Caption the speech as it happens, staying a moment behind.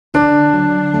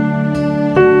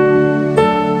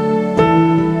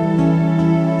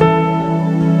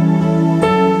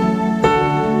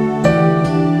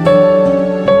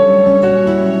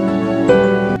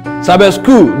Sabbath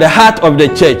school, the heart of the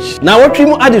church. Now what we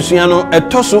adisuano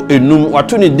etoso enum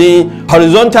watuni din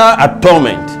horizontal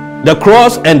atonement, the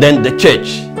cross and then the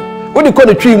church. What do call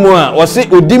the tree more or say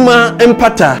udima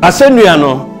empata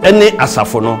asenuano ene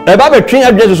asafo no. Eba between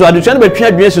adwese so adisuano between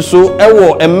adwese so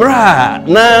ewo emra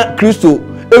na Kristo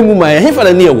emuma hefa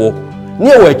na ne ewo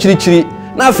akyirikyiri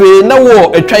na afi na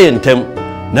wo etwa yentem.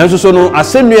 Na nso so no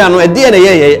asenuano ede na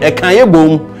ye ekan ye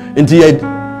bom nti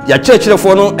ya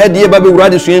church-lefo no ede ba be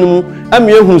wurade suan mu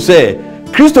ame ehun se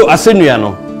Kristo asenua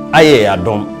no aye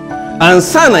adom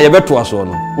ansa na yebeto aso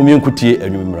no umienkutie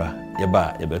anwumra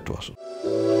yeba yebeto aso.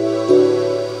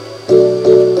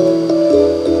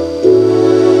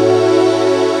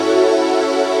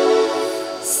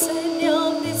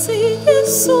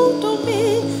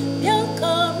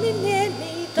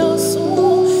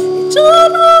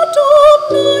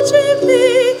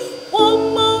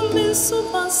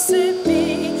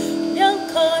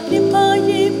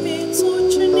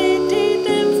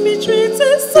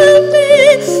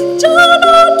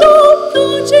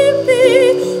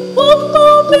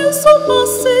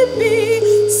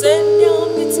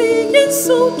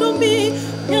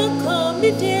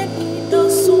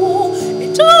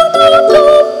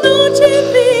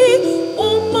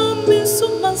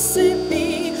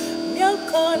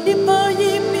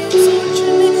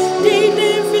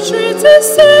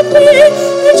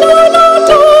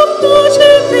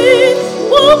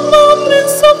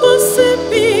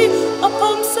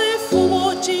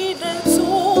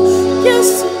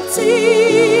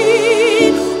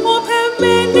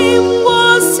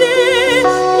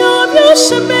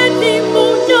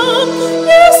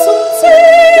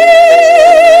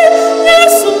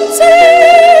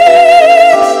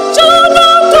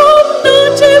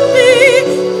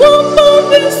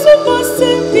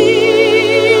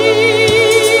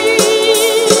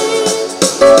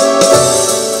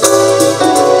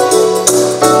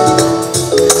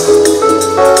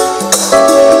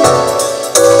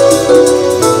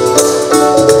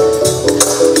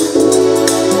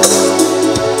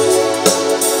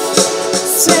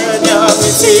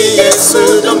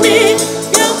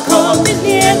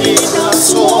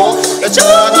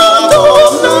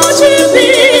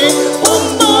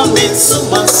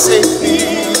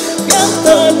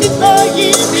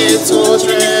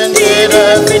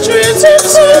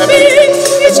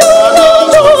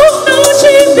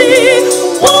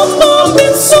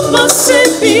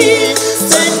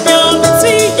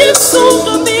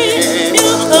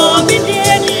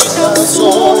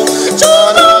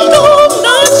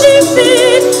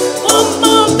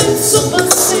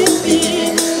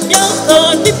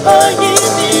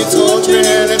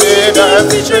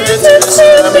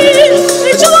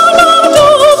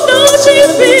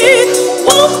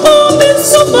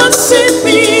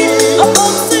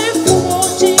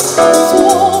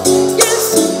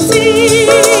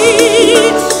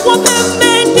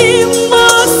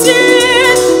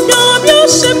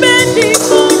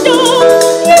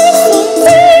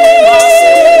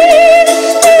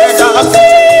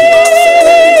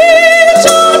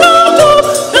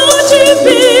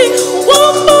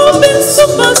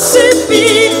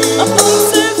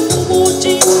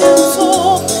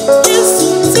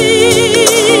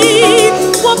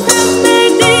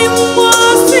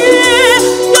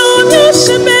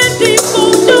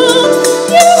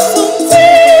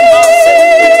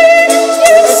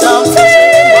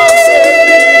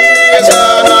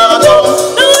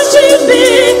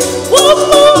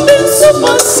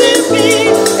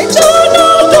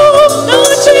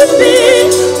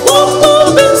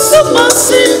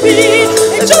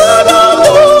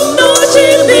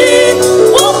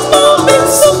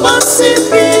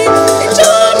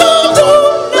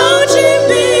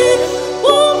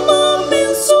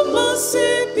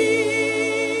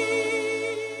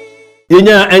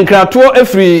 Yenya enkrato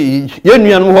efri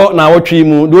yenuanum ho na wotwe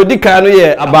mu do dika no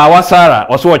ye abawa Sara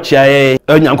oso ochiaye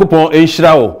Nyankopon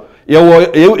enhyira wo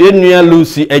yenua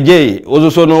Lucy eje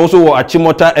ozoso no oso wo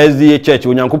Achimota SDA Church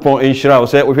Nyankopon enhyira wo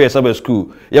se ohwe Sabbath school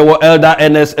ye wo Elder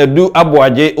NS Edu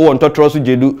Aboaje wo ntotro so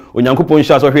jedu Nyankopon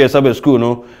enhyira so ohwe Sabbath school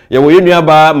no ye wo yenua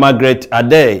ba Margaret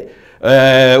Ade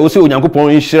oso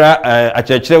Nyankopon enhyira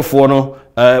akyerkyerefo no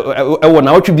ewo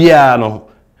na wotwe bia no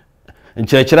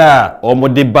nkyerkyera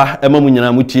omode ba emamu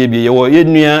nyina mutie bi yewo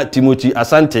yenua Timothy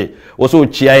Asante oso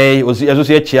chiaye oso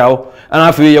se chiao ana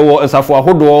afi yewo nsafo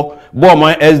ahodo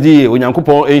Boman SDA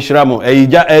Onyankopon enhyiramo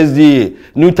eyija SDA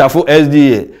Nutafo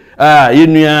SDA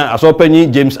yenua asopanyi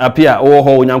James Apia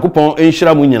oho Onyankopon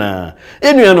enhyiramo nyina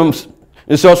yenua no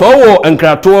nso so wo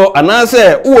enkrato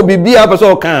anase wo bibia pese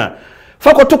o kan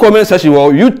fakoto comment section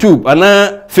wo YouTube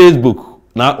ana Facebook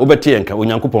na obeti enka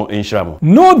onyankopon enhyira mo.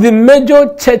 Know the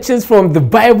major churches from the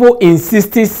Bible in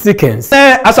 60 seconds.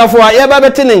 Asafo a ye ba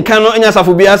beti ne nka no nya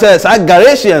asafo bia say sa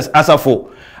Galatians asafo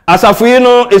yi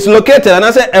no is located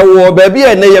and say ewo ba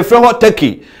bia na ye frɛ ho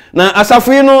Turkey. Na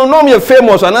asafo yi no ye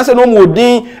famous and say no mu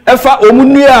odin efa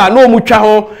omunua na omutwa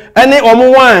ho ene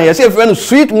omu wine ye say frɛ no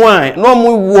sweet wine no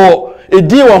mu wo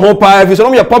edin wo ho pa fi so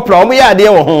no ye popular omu ye ade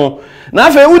wo ho. Na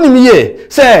afa unim ye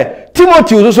say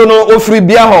Timothy so no ofri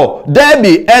bia ho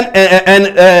Derby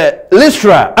and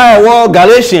Lystra wo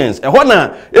Galatians ho na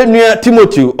enua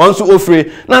Timothy onso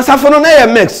ofri na asafo no na ye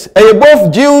mix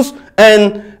both Jews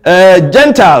and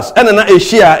Gentiles and na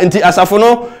Asia inti asafo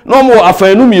no mo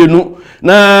afanu mienu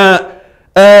na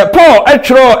Paul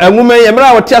atwero enwumen ye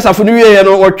mra wote asafo no wiye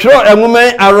no wotwero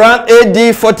enwumen around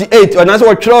AD 48 or na so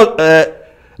wotwero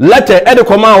letter e de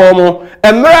koma wo mo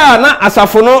emra na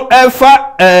asafo no efa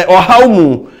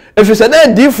ohawmu efise na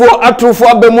difo atrofo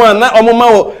abemu na omoma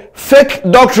wo fake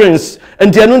doctrines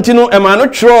enti anu nti no ema no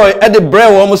twero e de bre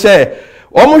wo mo say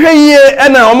omo hwe yie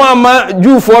ena omo ama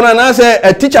Jewfo na na say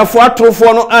a teacher fo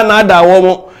atrofo no ana ada wo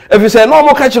mo efise na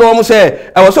omo ka kire wo mo say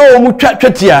e wo so omo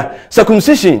twatia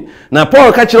circumcision na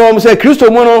Paul ka kire wo mo say Kristo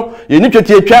mu no ye ni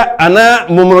twatia twa ana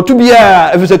momroto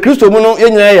bia efise Kristo mu no ye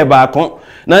nyina ye baako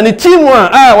na ni team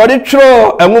a wode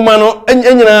twro enwuma no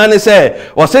enyina ne say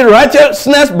wo say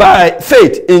righteousness by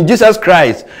faith in Jesus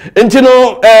Christ enti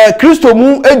no Kristo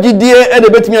mu agidie e de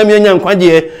betimi amenya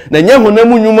nkwagye na nya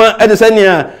honamu nyuma e de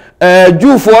sania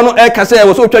Jewfo no e ka say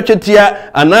wo so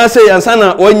twatwetia ana say yansa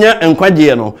na onya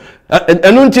nkwagye no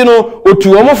enu nti no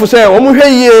otu omofo say omo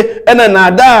hwe yie ena na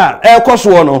ada e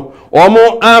koso no omo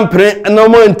ampre na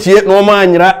omo ntie na omo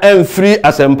anyira emfiri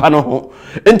asempa no ho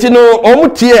enti no omo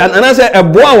tie ana say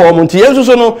eboa wo omo ntie yesu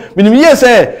so no minim yie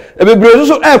say ebebrezu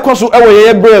so e koso e wo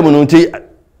ye brem no nti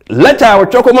letter wo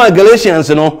twekoma Galatians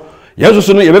no yesu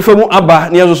so no ye befamu aba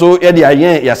na yesu so ye de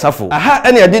ayen yasafo aha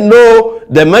ene ye know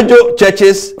the major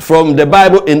churches from the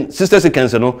Bible in 60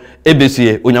 seconds no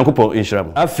ebesie onyankopon enhyira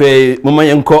mo afei moma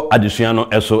yenko adesua no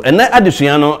eso ene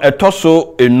adesua no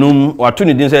etoso enum wato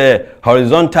ne din say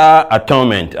horizontal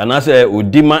atonement anase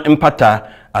odima empata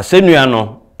asenua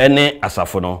no ene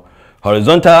asafo no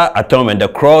horizontal atonement, the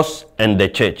cross and the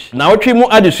church. Na otwi mu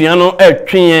adesua no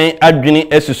etwen adwene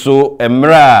esiso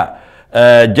emra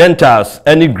Gentiles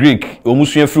any Greek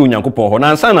omusua firi onyankopon ho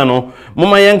na ansana no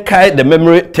moma yenkai the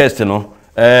memory test no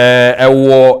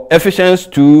ewo Ephesians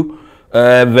 2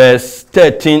 verse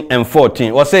 13 and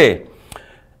 14 we say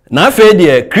na afa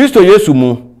de Kristo Yesu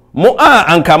mu mo a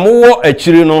anka mo wo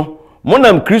akiri no mo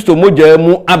nam Kristo mogya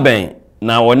mu aben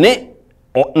na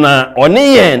one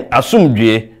yen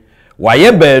asomdwe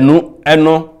waye baanu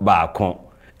eno baako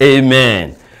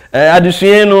amen.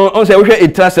 Adusua no on say we hwe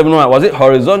itrasem no was it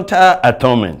horizontal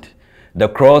atonement, the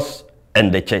cross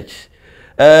and the church.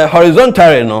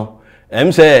 Horizontal no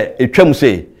say etwam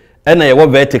say na ye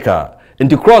vertical.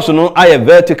 Inti cross no aye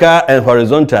vertical and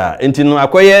horizontal. Inti no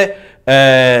akoye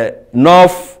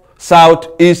north, south,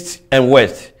 east and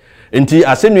west. Inti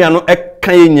asenua no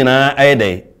kan ye nyina aye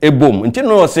dey ebom. Inti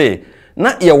no say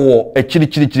na ye wo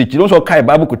akiri no so kai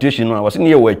Bible quotation no was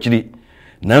ye wo akiri.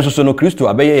 Nanso so no Kristo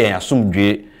abeye ye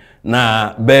asomdwe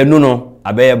na baanu no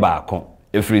abeye baako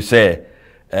efiri say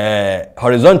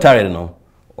horizontal no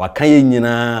wakan ye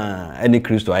nyina ani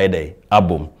Kristo ayede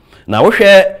abom na wo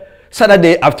hwe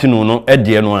Saturday afternoon no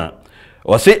edie no a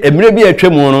wo se emire bi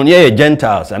atwam no ye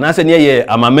Gentiles ana se ne ye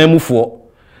amamamufo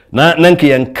na nanke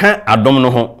yenka adom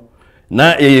no ho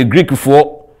na ye Greek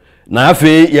fo na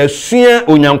afi yesua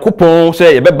onyankopon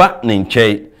se ye beba ne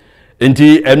nkyei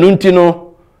enti enu nti no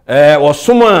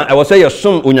wasoma I was say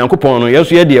yasum onyankopon no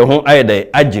yeso ye de ho ayede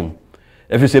agim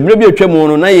efise mire bi atwam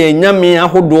no na ye nyame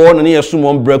ahodo no ne yasum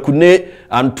on brakune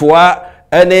antoa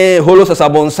ene holo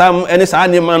sasabonsam ene saa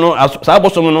nima no saa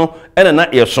bosom no ene na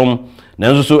yesom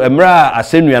nanso so emra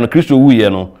asenua no Kristo wuye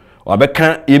no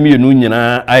wabeka yemienu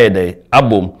nyina ayede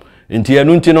abom nti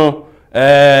enu nti no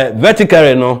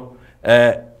vertical no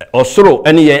osoro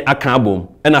ene ye aka abom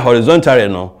ena horizontal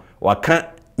no waka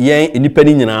yen enipa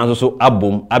ni nyina so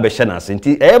abom abehye na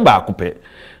asenti ba akopɛ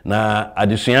na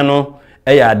adesua no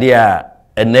ya ade a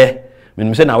ene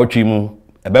menim se na wotwi mu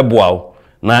ebeboa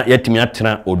na yatimi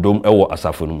atena odom ewo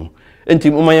asafo no mu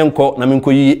enti moma yenko na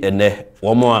menko yi ene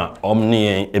womo a omne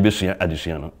yen ebesua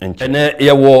adesua no ene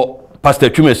yewo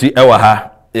pastor Twumasi ewa ha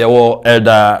yewo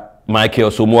elder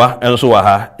Michael Somua enso wa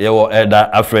ha yewo elder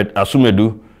Alfred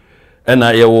Asumedu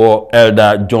ena yewo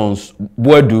elder Jones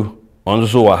Boadu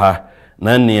onso wa ha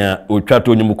na nia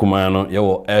otwato nyimukuma no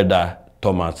yewo elder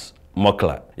Thomas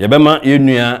Mokla yebema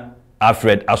yenua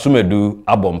Alfred Asumedu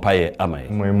abompaye amaye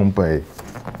moyempaye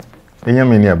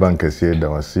Enyameni abankese da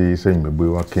wase sɛ nyimebue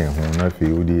waka ho na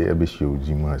afei wodi ebehye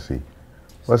odzimu ase.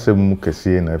 Wase mu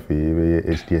kese na afei beye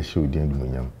estia hye odi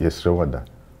adumunyam. Yesre wada.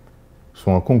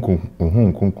 So akonkon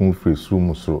konkon frɛ suru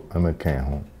mu so amekan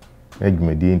ho.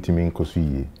 Adwumadi ntimi nkoso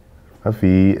yie.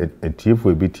 Afei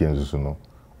etiefo ebetie nsusu no.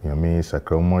 Nyame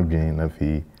sakra mu adwen na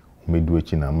afei umedu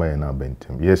echi na amaye na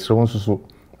abentem. Yesre won susu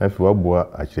afei waboa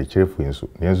akyerɛkyerɛfo nso.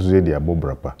 Ne nsusu de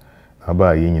abobrapa.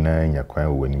 Aba ye nyina nya kwan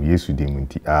wani Yesu di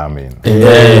munti. Amen.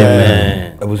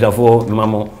 Amen. Abusafo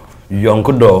mamo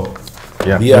yonkodo.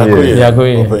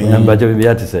 Yakoye. Ambaje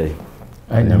bibia te sei.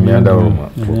 Nyamianda Roma.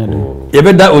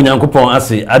 Yebeda onyankopon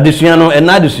ase adesua no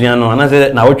ena adesua no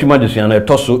anase na wotwuma adesua no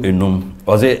etoso enum.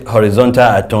 Oze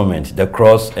horizontal atonement, the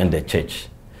cross and the church.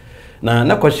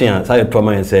 Na question say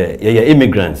atonement say ye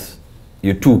immigrants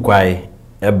you two kwai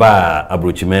eba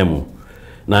abrochimemu.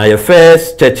 Na your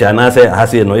first church anase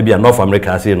hase no ebia North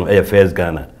America hase no your first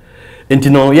Ghana. Enti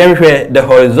no yenhwe the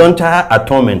horizontal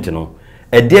atonement no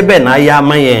e de be na ya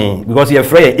mayen because your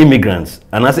free immigrants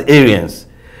anase aliens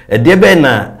e de be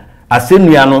na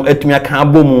asenua no etumi aka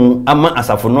abomu ama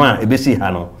asafo no a ebesi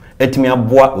ha no etumi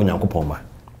aboa onyankopon ba.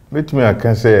 Metumi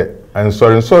aka say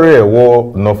ansori e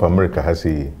wo North America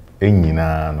hase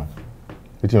enyina no.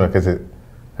 Metumi aka say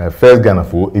first Ghana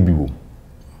for ebiwo.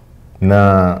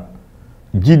 Na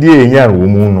gidie enyan wo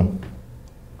mu no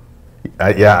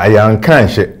ayanka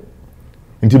nhye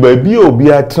nti ba bia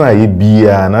obi atra ye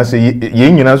bia na se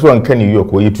ye nyina so anka New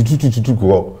York wo ye tutututu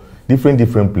ko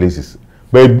different places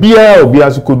ba bia obi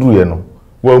aso koduru ye no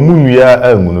wa munua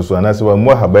angu no so anase wa mu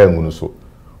haba angu no so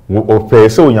o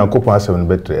pese onyankopon asem no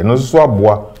betre eno so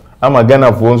aboa ama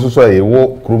Ghana fo nso so ye wo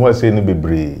kroma se ne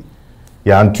bebre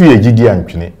ya antu ye gidie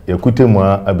antwene yakutemu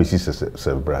abesi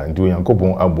sebra nti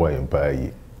onyankopon aboa ye mpa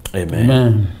yi.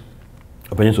 Amen.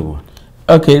 Opinion so.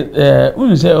 Okay,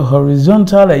 we say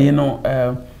horizontal, you know,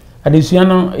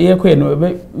 additional ye kwe no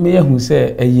me hu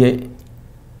say ye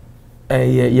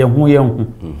hu ye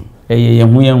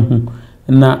hu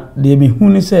na de me hu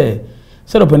ni say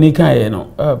set up ani kan ye no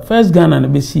first Ghana na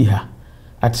be see ha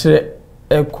atre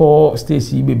eko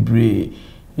state bebre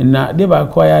na de ba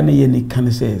kwa ya na ye ni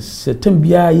kan say setem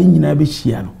bia ye nyina be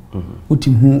hia no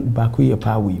utim hu ba ko ye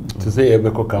pa wi to say ye be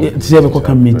ko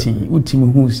kam meeting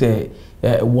utim hu say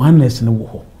oneness no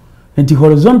wo enti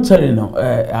horizontal no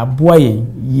aboye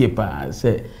ye pa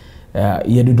say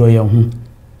ye dodo ye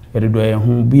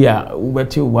hu bia we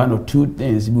beti one or two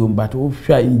things bi but we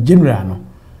hwa in general no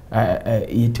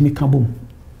yetimi ka bom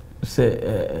say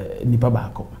nipa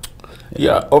ba ko.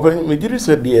 Yeah, open me did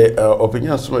say the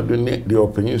opinion so do ne the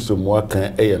opinion so mo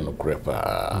kan e ye no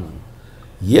krepa.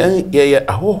 Ye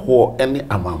ahoho ene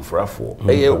amanfrafo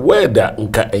ye weda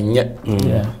nka enye.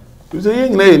 Yeah. You say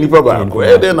yen na nipa ba ko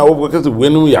e dey na wo because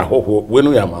wenu ya ahoho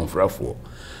wenu ya amanfrafo.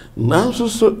 Nanso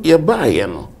so ye ba ye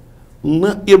no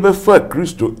na ye be fa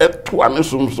Kristo eto ane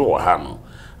so ha no.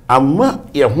 Ama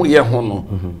ye ho no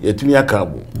ye tumi aka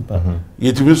abo.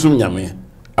 Ye tumi sum nyame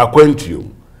akwantuo.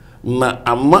 Na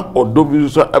ama odobi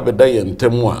so abeda ye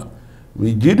ntemu a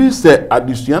we gidi se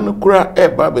adusua no kura e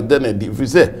ba abeda na di fi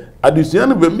se adusua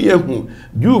no be mi ehu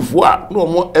Jewfo a no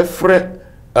mo efre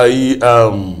ayi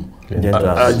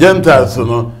Gentiles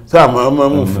no sa mama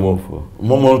mufo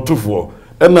momo tufo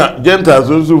na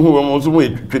Gentiles so hu mo so mo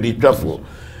twedi twafo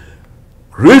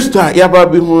Kristo yaba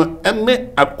bi hu ene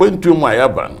akwantu mu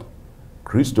ayaba no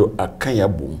Kristo akan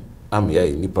yabom am ya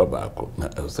nipa baako na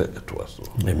else etoaso.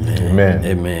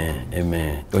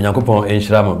 Amen. Onyankopon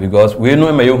enhyiramo because we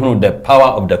know me yohunu the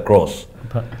power of the cross.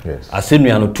 Yes.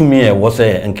 Asenua no tumi e wo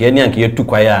say enka eni anka yetu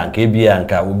kwaya anka bia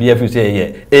anka obi afi say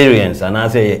ye aliens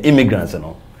and say ye immigrants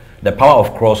no. The power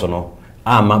of cross no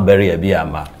ama barrier bia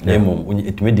ama na emom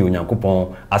etumi di onyankopon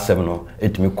asem no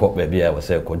etumi kɔ ba bia wo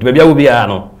say kɔ. Di ba bia wo bia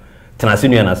no tena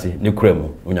asenua na se ne kura mu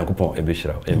onyankopon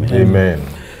ebehira. Amen.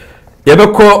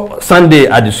 Yebeko Sunday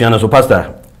addition so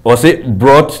pastor or say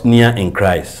brought near in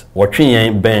Christ. What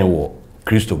yen ben wo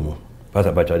Christo mu.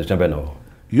 Pastor Patrick addition ben no.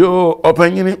 Yo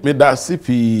opanyini me da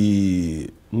sipi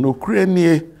no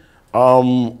krenie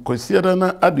consider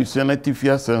na addition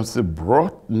tifia sense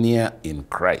brought near in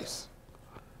Christ.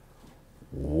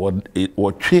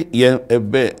 What yen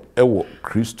ebe ewo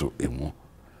Christo emu.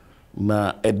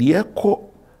 Na edieko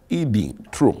idi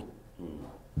true.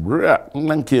 Bra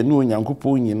nanke nu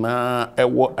Onyankopon nyina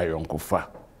ewo ayonkofa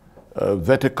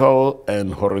vertical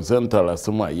and horizontal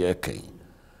asema yekan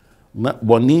na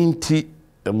boninti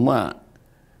ma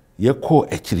yeko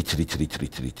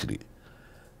ekiri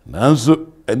nanzo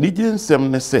anigensem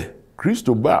ne se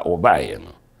Kristo ba obaye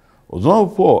no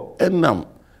ozonfo enam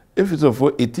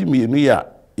efisofo etimienu ya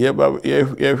yeba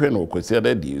yehwe no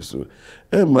kwasiada di so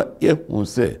ema yehun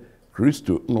se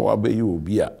Kristo no wabɛyɛ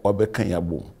obi a wabɛka ya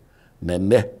bom na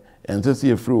nnɛ ɛnsɛ sɛ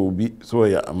yɛfrɛ obi sɛ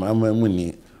ɔyɛ amama mu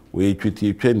ni wɔyɛ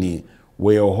twetiatwani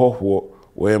wɔyɛ ɔhɔhoɔ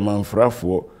wɔyɛ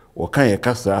manfrafoɔ wɔka yɛ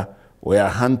kasa wɔyɛ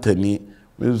ahantani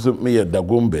nso meyɛ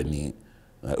dagombani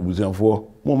na abusuafoɔ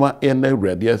moma yɛnna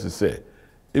awurade ase sɛ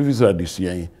Efeso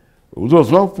adesua yi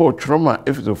ɔsɔfoɔ twerɛma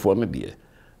Efesofoɔ no deɛ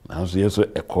nanso yɛ so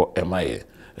ɛkɔ ɛma yɛ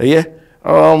ɛyɛ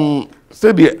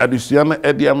sɛdeɛ adesua no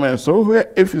ɛde ama yɛ sɛ wohwɛ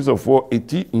Efesofoɔ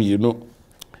ɛti mmienu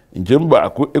nkyɛmu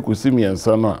baako ɛkɔsi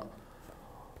mmiɛnsa no a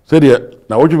sɛdeɛ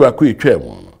na wodwe baako ɛtwa mu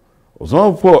no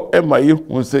ɔsɔfoɔ ɛma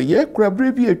yɛhu sɛ yɛkora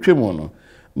berɛ bi ɛtwa mu no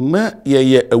na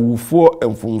yɛyɛ awufoɔ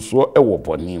mfomsoɔ ɛwɔ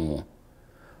bɔne mu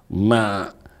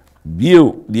na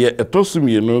bio deɛ ɛtɔ so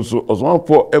mmienu nso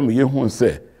ɔsɔfoɔ ɛma yɛhu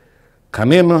sɛ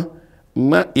kane no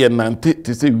na yɛnante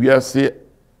te sɛ wiase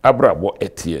abrabɔ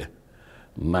ɛteɛ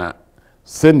na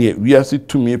sɛnea wiase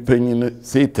tumi panyin no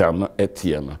Satan no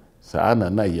ɛteɛ no saa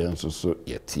na yɛn nso so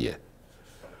yɛteɛ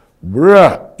berɛ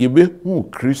a yɛbɛhu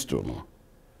Kristo no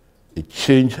a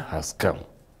change has come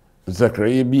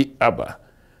nsakraeɛ bi aba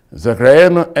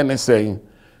nsakraeɛ no ɛne sɛn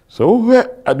sɛ wohwɛ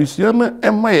adesua no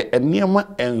ɛma yɛ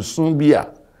nneɛma nson bi a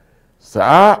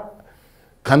saa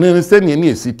kane no sɛnea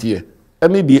ne ɛsiteɛ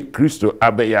ɛne deɛ Kristo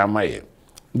abɛyɛ ama yɛ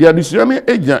deɛ adesua no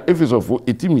agya Efesofoɔ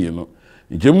ɛtimienu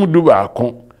nkyɛmu du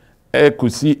baako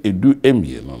ɛkɔsi edu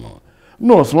mmienu no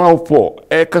na ɔsomafo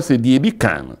ɛka sɛ deɛ di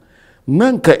kan no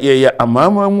na nka yɛyɛ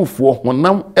amaamamufoɔ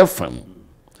honam ɛfam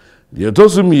deɛ ɛtɔ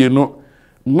so mmienu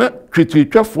na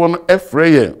twetwetwafoɔ no ɛfrɛ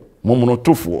yɛ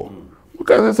momonotofoɔ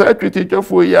woka sɛ saa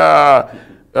twetwetwafoɔ yi a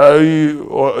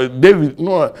David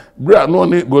no bra no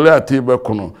ne Goliath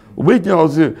bɛko no obɛgyina hɔ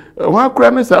sɛ wɔn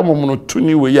akora ne saa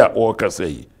momonotoni wɔ yi a wɔrekasa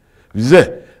yi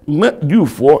sɛ na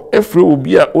Jewfoɔ ɛfrɛ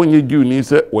obi a ɔnyɛ Jewni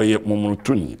sɛ wɔyɛ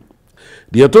momonotoni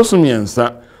deɛ ɛtɔ so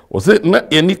mmiɛnsa wɔsɛ na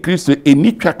yɛne Kristo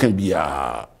ɛni twaka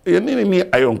biara yɛne ne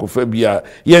ayɔnkofa biara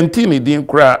yɛnte ne din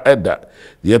koraa ɛda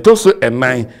deɛ ɛtɔ so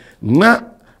ɛnan na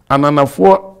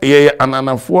ananafoɔ yɛyɛ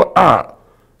ananafoɔ a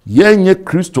yɛnyɛ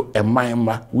Kristo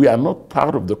ɛmanma we are not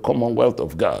part of the commonwealth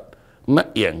of God na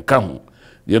yɛnka ho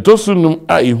deɛ ɛtɔ so num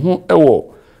a ɛhu ɛwɔ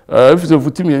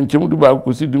Efesofoɔ timi nkyɛmu du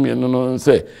baako kɔsi du mmienu no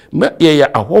sɛ na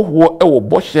yɛyɛ ahɔhoɔ ɛwɔ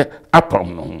bɔhyɛ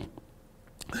apam no ho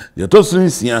deɛ ɛtɔ so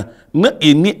nsia na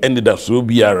ɛni anidasoɔ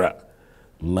biara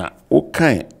na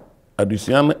wokan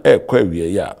adesua no ɛkɔ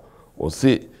awiei a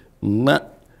ɔse na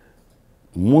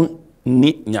mu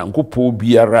ni Nyankopɔn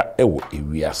biara ɛwɔ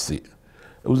ewiase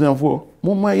abusuafoɔ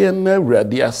momma yɛn na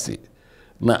Awurade ase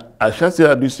na ahyɛse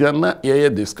adesua na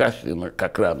yɛyɛ discussion no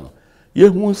kakra no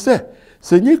yɛhu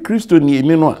sɛ nye Kristo ni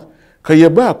eni no a ka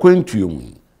yɛba akwantuo mu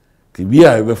ka bi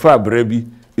a yɛbɛfa abra bi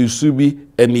esu bi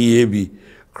ɛneyɛ bi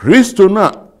Kristo no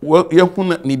a yɛhu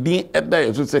na ne din ɛda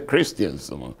yɛ so sɛ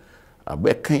Christians no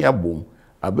abɛka yɛabom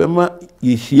abɛma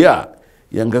yɛhyia a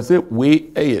yɛnka sɛ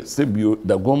wei ɛyɛ sɛbio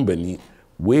dagombani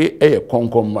wei ɛyɛ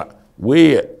kɔnkɔmma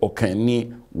wei yɛ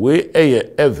ɔkanni wei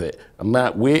ɛyɛ ɛvɛ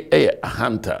na wei ɛyɛ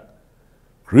ahanta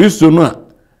Kristo no a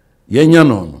yɛnya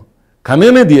no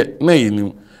kane ne deɛ na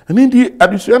yɛnim ɛne di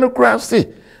adesua no koraa se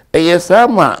ɛyɛ saa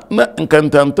ma na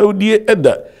nkantantawdie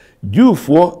ɛda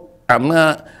Jewfoɔ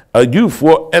anaa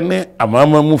Jewfoɔ ɛne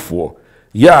amaamamufoɔ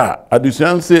ya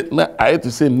adesua se na ayɛ te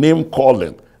sɛ name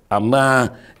calling anaa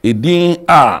edin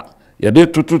a yɛde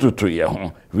totototo yɛ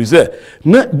ho fisɛ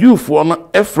na Jewfoɔ no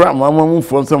ɛfrɛ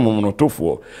amaamamufoɔ sɛ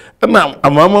momonotofoɔ ɛna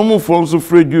amaamamufoɔ nso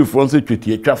frɛ Jewfoɔ sɛ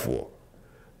twetiatwafoɔ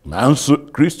nanso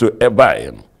Kristo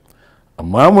ɛbaeɛ no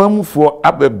amaamamufoɔ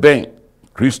abɛbɛn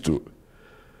Kristo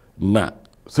na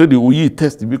sɛdeɛ woyi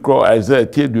test bi kɔ Isaiah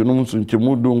 30 nso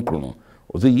nkyɛmu du nkrono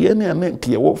ɔsɛ yɛne ane nka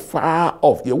yɛwɔ far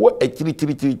off yɛwɔ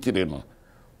akyirikyirikyirikyiri no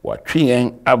watwe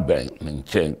yɛn abɛn ne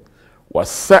nkyɛn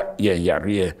wasa yɛn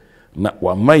yareɛ na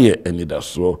wama yɛ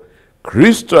anidasoɔ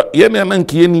Kristo yɛne ane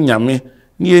nka yɛni nyame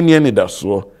ne yɛni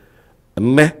anidasoɔ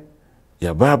nnɛ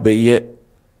yɛba abɛyɛ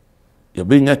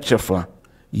yɛbɛnya kyɛfa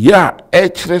yɛ a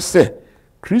ɛkyerɛ sɛ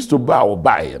Kristo ba a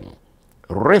wɔbaeɛ no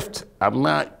rift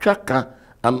ana twaka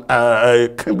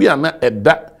ka bi ana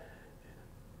ɛda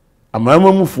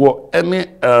amaamamufoɔ ɛne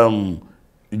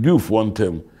Jewfoɔ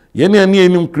ntam yɛne ani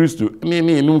anim Kristo ne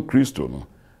anim Kristo no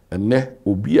ɛnɛ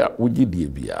obi a wogye die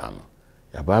biara no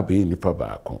yɛba abɛyɛ nipa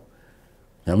baako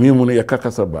nyame mu no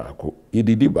yɛkakasa baako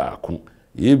yɛdidi baako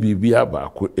yɛ biribia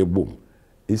baako ɛbom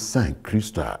ɛsan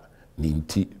Kristo a ne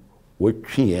nti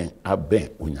wɔtwe yɛn abɛn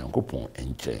Onyankopɔn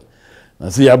nkyɛn na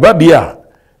sɛ yɛaba deɛ a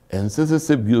ɛnsɛ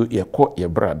sɛ bio yɛkɔ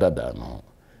yɛbra dada no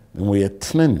na mo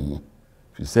yɛtena ne mu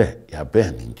fi sɛ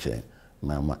yɛabɛn ne nkyɛn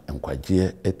na ma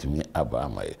nkwagyeɛ atumi aba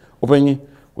ama yɛ ɔpanyi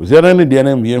ɔsiara ne deɛ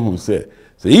na mmiɛhu sɛ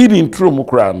yɛdi nturo mu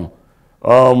koraa no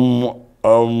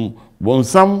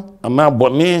bonsam anaa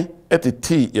bɔne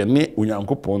etiti ye ne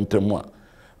Onyankopɔn ntam a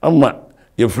ama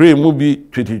yefre mu bi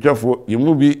twetitwafo ye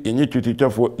mu bi enye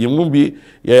twetitwafo ye mu bi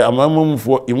ye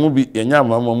amamamufo ye mu bi enye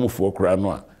amamamufo kura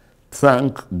no a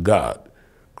thank God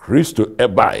Kristo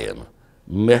ebaye no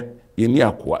ne yeni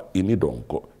akwa yeni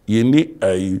donko yeni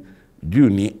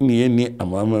Juni ni yeni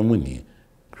amamamuni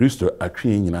Kristo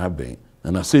atwe nyina ben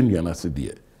na nasendua na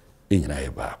sedie nyina ye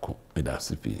baako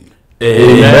edasipi.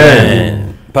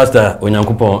 Amen. Pastor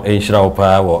Onyankopɔn enhyira wo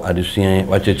pa wo adesuan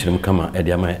wakyerɛkyerɛm kama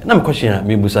ɛde ama na me question a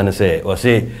me busa ne sɛ o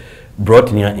say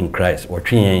brought near in Christ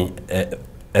wɔtwe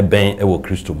ɛbɛn ɛwɔ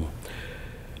Kristo mu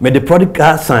me the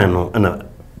prodigal son no na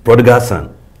prodigal son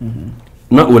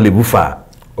na o lebu fa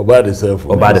oba de self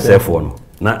no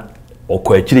na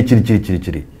ɔkɔ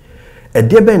akyiri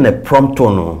ɛde bɛn na prompt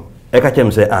no ɛka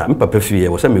kyerɛm sɛ me papa fie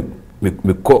wo sɛ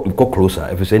me closer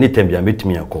if you say anytime bia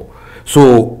metimi akɔ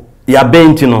so ya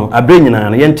benti no abre nyina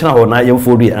no yentena ho na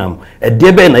yemfori am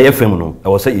ede be na yefem no e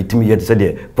wo se yetimi yete se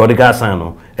de prodigal son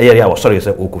no e yere a wo sori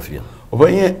se okofie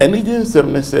obanye enigin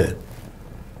sem ne se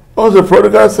o the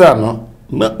prodigal son no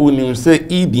na onim se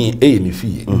idin e ne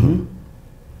fie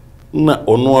na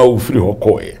ono a ufiri ho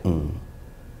koye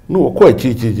no wo ko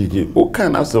chichichichi o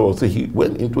kan as well say he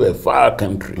went into a far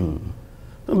country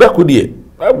that could be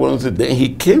Bible said then he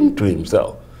came to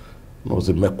himself no was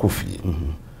a mekofie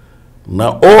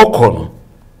na okono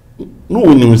no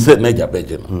wonim se na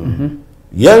jabeje no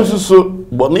yenso so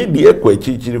bone de ekwa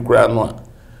chichiri kura no a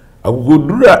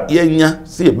agogodura yenya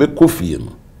se ebekofie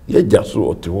no yeja so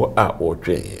otewo a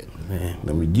otwe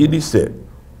na megidi se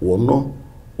wono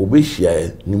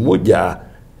obehia ni moja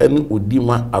ene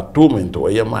odima atonement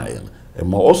oyemaye e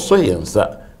ma oso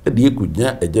yensa de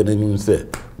ekunya ejenanim se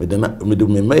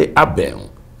medeme aben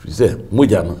say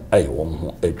moja no ayi wo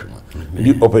ho adwuma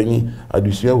di opanyi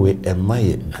adusua we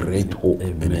emaye great hope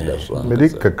in that so me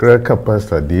dik kakra ka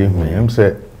pastor de hu em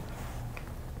say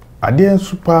ade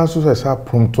super so say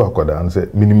prompt to akoda an say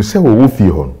minim say wo fie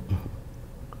ho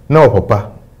na o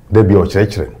papa da bi o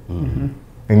kyerɛkyerɛ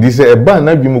ndi say e ba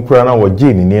na dwum kura na wo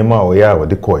je ni nema o ya wo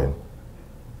de coin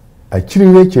a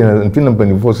kyiri kyerɛ mpina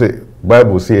panifo say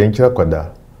Bible say en kyerɛ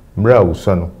akoda mra wo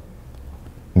so no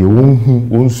ne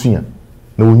won sua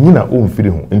na onyina o mfiri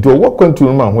ho nti o wakwantu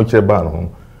no ma ho kyerɛ ba no ho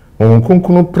won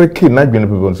konkunu preke na dwene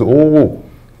pepe so o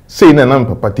sei na nam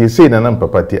papati sei na nam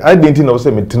papati identity na o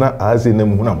se metena aze na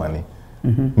mu na mane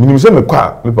minim se me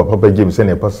kwa me papa ba gem se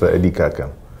ne pastor edi kaka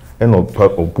eno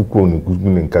opukro ni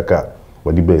kuzuni nkaka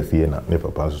wadi ba fie na me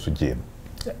papa so gem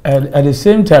at the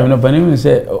same time no banim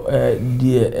say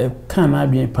the kan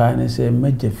abien pa ne say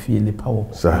magya fie ne pawo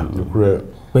sa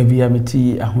ba bia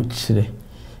meti ahokyere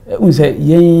unse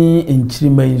yen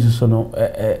enchirima yinso no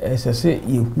esese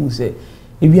yehu se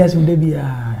ebiase de bia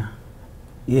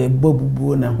ye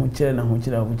bobubu na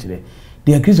hokyere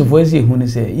de Christopher ese yehu ne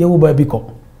se ye wo ba bi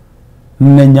ko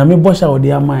na nyame bosha wo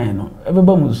de aman no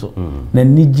ebeba mu so na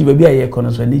nigi ba bia ye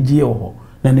kono so nigi ye wo ho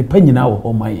na ne panyina wo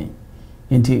ho man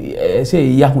enti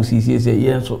ese ya hu sisi ese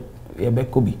ye so ye be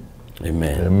ko bi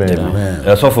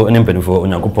Amen. So for any penifo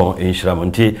Onyankopɔn enhyira mo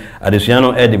nti adesua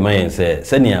no e de man se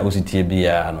senia ositie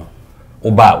bia no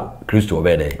oba Kristo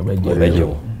obede obeje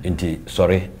wo nti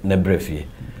sorry na brefie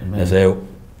na say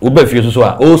oba fie so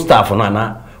a all staff no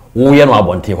ana wo ye no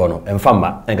abonte ho no emfa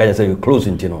ma enka say you close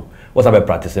nti no what about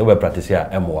practice we practice ya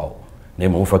emwa wo na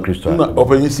mo fa Kristo na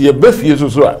opanyi si ye ba fie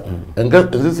so a enka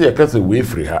sisi ya kasa we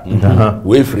free ha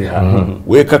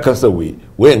we kakasa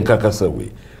we enka kasa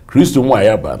we Kristo mu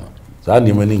ayaba no sa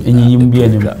ni mani nyimbi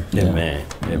anim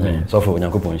amen so for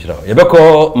Onyankopɔn nhyira ye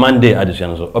beko Monday adesua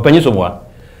no so opanyi so moa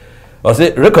o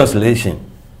say reconciliation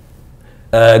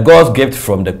God's gift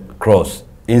from the cross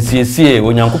in CCA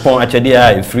Onyankopɔn akyɛde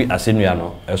a free asenua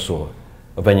no eso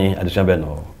opanyi adesua be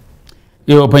no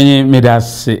ye opanyi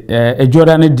medase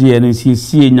ejoda ne de no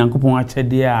CCA Onyankopɔn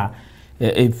akyɛde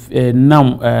a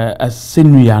nam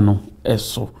asenua no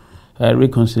eso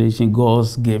reconciliation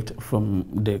God's gift from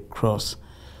the cross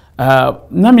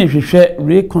na me hwehwɛ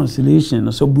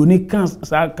reconciliation so boni kan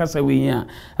kasa we ya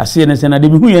ase ne se na de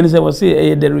bi hu ye ne se we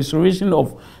say the restoration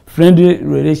of friendly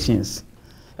relations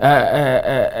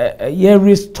ye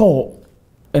restore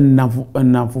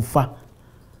enamfufa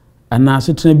ana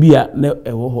setena bia na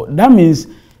ewo ho that means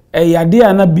yade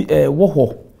ana wo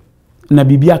ho na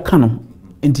bibia ka no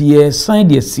enti ye sign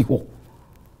de si ho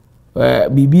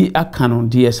bibi aka no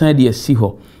de sign de si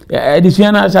ho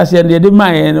edisuana asase de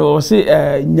man o se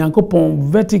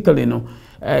Nyankopɔn vertically no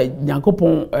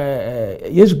Nyankopɔn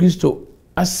Yesu Kristo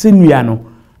asenua no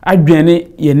adwene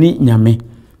ye ni nyame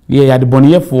ye yade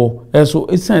boneyefo eso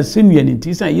esan senua ni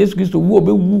nti san Yesu Kristo wo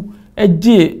obewu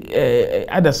eje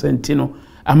adasenti no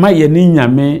ama ye ni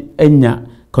nyame enya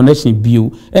connection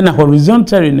bio na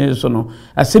horizontally ne so no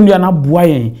asɛnnua na boa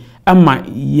yɛn ama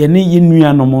yɛne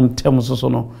yɛnnua no mo ntem so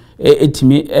no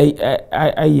etimi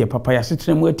ayɛ papa ya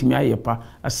setere mu etimi ayɛ pa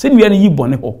asɛnnua no yi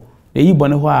bɔne hɔ yi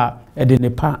bɔne hɔ a ɛde ne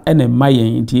pa ɛna ma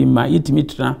yɛn nti ma yɛtimi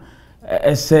tena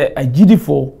ɛsɛ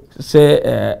agidifo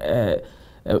sɛ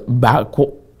baako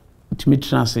timi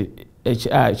tena se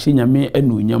hyenyame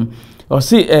anuonyam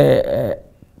ɔse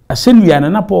asɛnnua no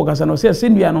na Paul kasa no ɔse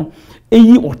asɛnnua no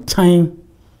eyi ɔtan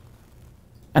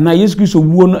ana Yesu Kristo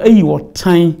wuo no eyi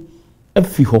ɔtan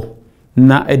afi hɔ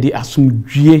na ɛde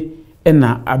asomdwie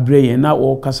ɛna abrɛ yɛn na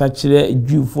wɔkasa kyerɛ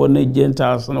Jewfo na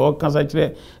Gentiles na wɔkasa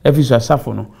kyerɛ Efeso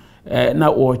asafo no na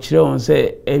wɔkyerɛ wɔn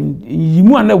sɛ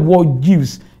yimu a na wɔ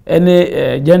Jews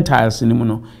ɛne Gentiles ne mu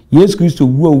no Yesu Kristo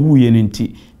wu yɛ ne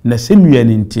nti na sɛnnua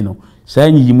ne nti no saa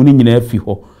yimu no nyinaa afi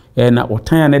hɔ na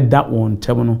ɔtan a ne da wɔn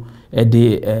ntam no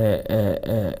ɛde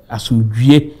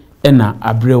asomdwie ɛna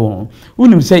abrɛ wɔn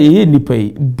wonim sɛ yɛyɛ nipa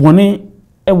yi bɔne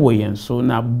ɛwɔ yɛn so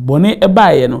na bɔne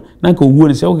ɛbaayɛ no na nka owuo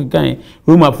ne sɛ wokekan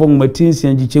Romafo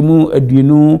ngomatinsia nkyɛmu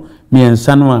aduonu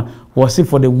mmiɛnsa no a wɔse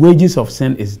for the wages of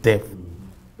sin is death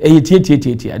ɛyɛ tie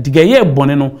diga yɛ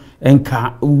bɔne no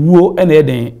nka owuo ɛna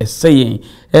ɛden ɛsɛ yɛn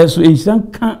ɛso nhyira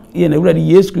nka yɛ na Awurade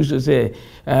Yesu Kristo sɛ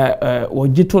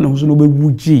wɔgye to ne ho so no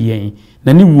bɛwu gye yɛn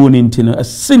na ne wuo ne nti no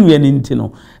asɛnnua ne nti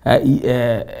no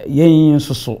yɛn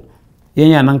soso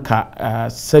yɛn ananka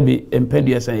sɛbi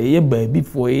mpɛdua sɛ yɛyɛ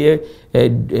baabifoɔ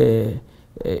yɛyɛ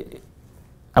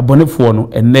abɔnefoɔ no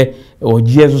ɛnɛ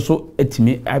ɔgye so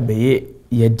etimi abɛyɛ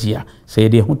yɛdia sɛ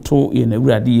yɛde ho to yɛ na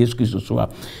Awurade Yesu Kristo so a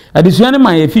adesua ne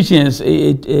ma Ephesians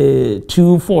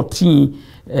 2:14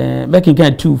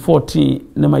 bɛkenkan 2:14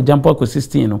 na ma jump up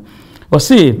 16 no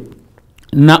ɔse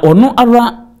na ɔno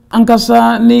ara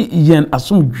ankasa ne yɛn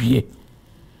asomdwie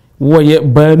wɔyɛ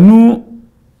baanu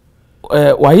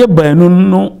wayɛ baanu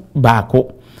no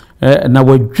baako na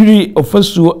wadwiri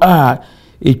ɔfasuo a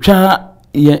etwa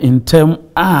yɛ ntem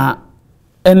a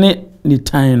ɛne ne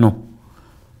tan no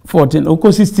 14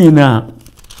 oko 16 na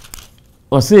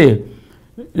ɔse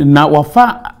na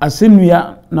wafa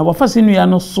asɛnnua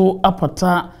no so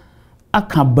apata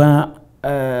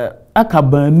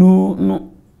akabaanu no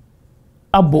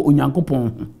abɔ Onyankopɔn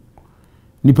ho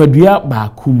nipadua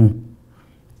baako mu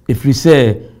ɛfiri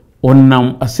sɛ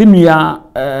ɔnam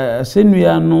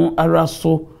asɛnnua no ara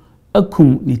so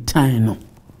akum ne tan no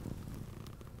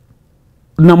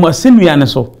nam asɛnnua no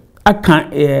so aka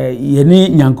yɛne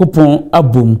Nyankopɔn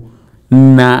abom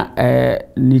na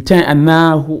ne tan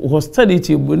ana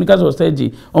hostility because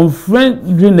hostility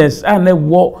unfriendliness a na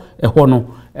wɔ ɛhɔ no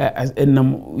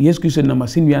nam Yesu Kristo nam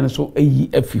asɛnnua no so ayi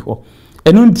afi hɔ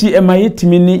ɛno nti ɛma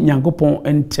yɛtimi ne Nyankopɔn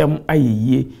ntɛm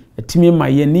ayɛyie ɛtimi ma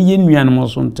yɛ ne yɛnnuanom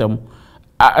so ntɛm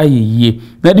ayɛyie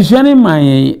na desua ne ma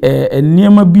yɛn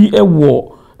nneɛma bi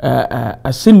ɛwɔ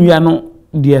asɛnnua no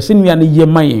deɛ asɛnnua no yɛ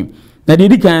ma yɛn na deɛ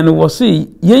dikan no wɔ se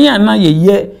yɛn ana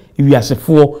yɛyɛ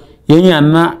wiasefoɔ yɛn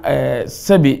ana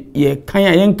sɛbi yɛkan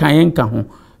a yɛnka ho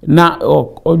na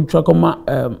ɔtwa kɔma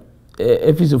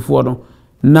Efesofoɔ no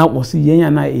na wɔ se yɛn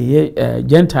ana yɛyɛ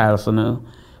Gentiles no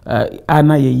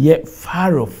ana yɛyɛ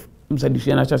far off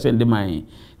msadisua na kyerɛ ndɛ ma yɛn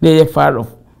na yɛyɛ far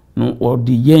off no ɔde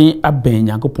yɛn abɛn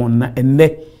Nyankopɔn na ɛnɛ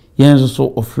yɛn so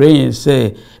ɔfrɛ yɛn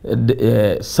sɛ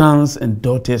sons and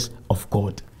daughters of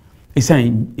God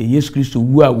ɛsan Yesu Kristo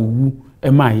wu a wu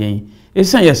ɛma yɛn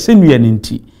ɛsan yɛsɛnnua ne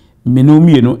nti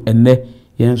menomie no ɛnɛ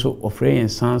yɛn so ɔfrɛ yɛn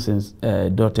sons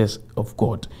and daughters of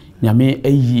God nyame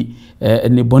ayi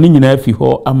ne bɔne nyinaa fi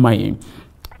hɔ ama yɛn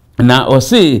na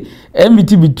ɔse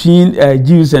enmity between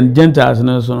Jews and Gentiles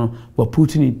no so no were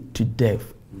putting it to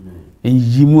death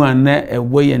yimu ana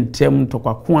ɛwɔ yɛn ntam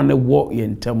tɔkwako ana ɛwɔ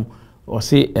yɛn ntam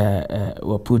ɔse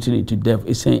were putting it to death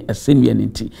ɛsɛn asɛnnua ne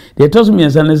nti deɛ ɛtɔ so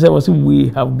mmiɛnsa ne sɛ ɔse we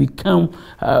have become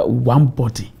one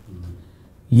body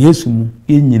Yesu mu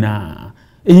yɛn nyinaa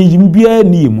yimu biara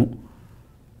ni mu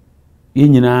yɛn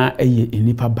nyinaa ɛyɛ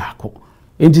nipa baako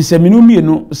enti sɛ menomie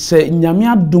no sɛ nyame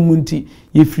adom nti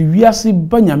yɛfiri wiase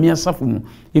ba nyame asafo mu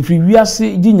yɛfiri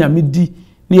wiase gye nyame di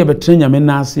ne yɛbɛtena nyame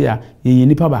naase a yɛyɛ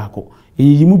nipa baako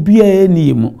yimu biara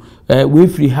ni mu we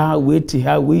firi ha we ti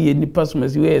ha we yɛ nipa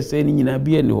somasi we yɛ ne nyinaa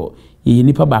biara ni hɔ yɛyɛ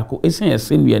nipa baako ɛsɛn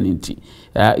asɛnnua ne nti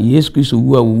Yesu Kristo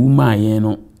wu a wu ma yɛn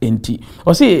no enti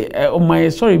ɔse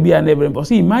ɔma sorry bia na ɛbɛrɛ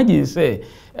ɔse imagine sɛ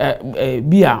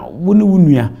bia wo ne wo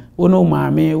nua wo ne wo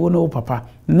maame wo ne wo papa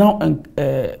na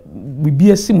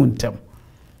bibia simu ntam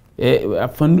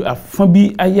afa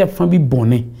bi ayɛ fa bi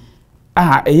bɔne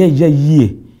a ɛyɛ ya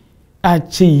yie a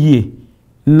kyɛ yie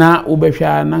na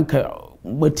wobɛhwɛ nanka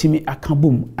matimi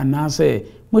akabom anaasɛ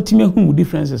matimi ahu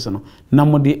differences no na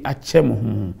mode akyɛ mo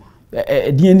ho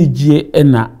ɛdeɛ ne gye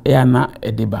ɛna ɛana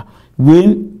ɛdeba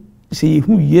wen se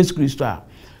hu Yesu Kristo a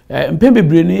mpembe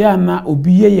bebre no ya na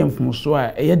obi ye yemfomso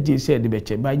a eye din se de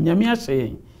beche ba nyame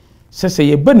ahye se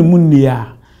ye ba ne munni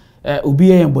a obi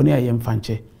ye yembone a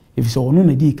yemfanche efise ono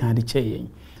na di kan de che yen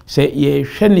se ye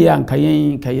hwe ne ya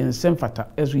nka yen semfata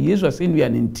eso Yesu asenu ya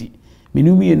nti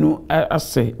menumi no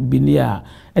ase bini a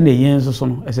ene yen so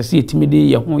no esese yetimi de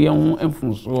ye ho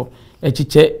emfomso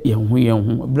echiche ye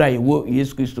ho bra ye wo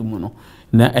Yesu Kristo mu no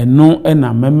na eno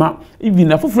na mema even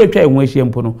na foforo atwa ye ho ahia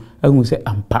mpo no ahu se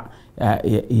ampa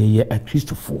ye a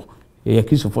Christopher ye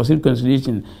Christopher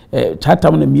reconciliation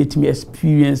chatam na mietimi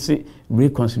experience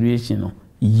reconciliation no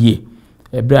ye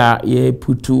bra ye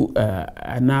putu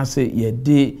anase ye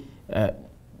de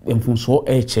emfunso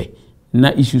eche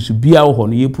na issues bia wo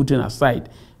no ye put in aside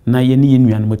na ye ne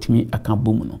yenuan matimi aka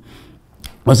bom no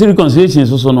was reconciliation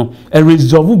so no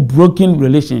resolve broken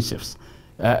relationships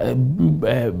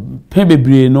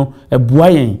pebebre no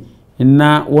boayen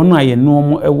na wono aye no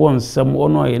mo ewo nsem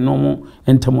wono aye no mo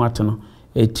entamu ateno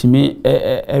etimi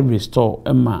restore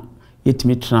ema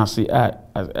yetimi transi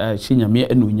shinyame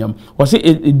enunyam was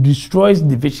it destroys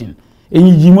division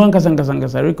enyijimu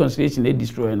ankasa reconciliation e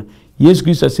destroy no Yesu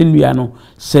Kristo selua no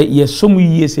se yesom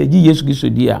yiye se gi Yesu Kristo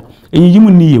dia enyijimu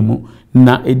ni yemu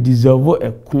na e deserve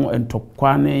ekon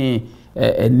entokwa ne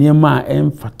enema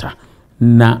emfata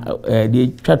na the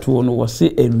twato no was a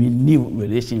renew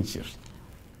relationships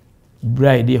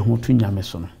bride ho to nyame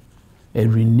so no a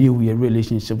renew your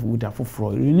relationship with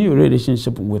afoforo renew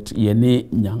relationship with ye ne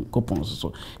nyankopon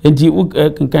so enti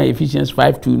kan Ephesians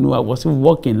 5:2 no was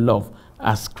walk in love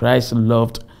as Christ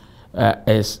loved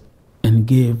us and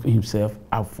gave himself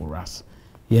up for us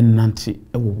ye nanti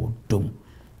ewo dom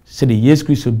se the Yesu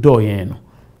Kristo do yen no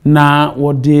na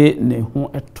wode ne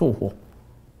ho eto ho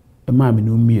ema me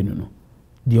no mienu no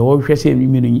de wo hwe se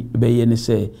mienu be ye ne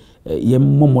se ye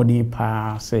momodin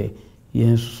pa se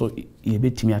yen so ye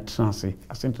betimi atranse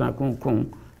asentena kronkron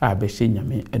a be hye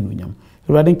nyame anunyam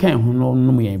Ewurade kan ho no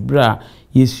no yen bra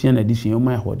Yesu na disua o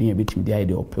ma hodin ye betimi de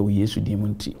aide opewo Yesu din mu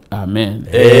nti amen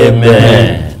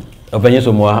openye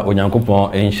so moa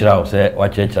onyankopon enhyira wo se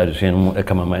wakyekira disua mu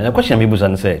ekamama na kwahia me busa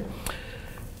ne se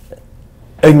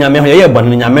enyame ho ye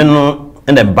bɔne nyame no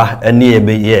ende ba ene ye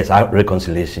be yes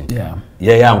reconciliation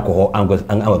ye ya anko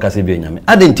anwakase bi nyame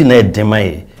adenti na edema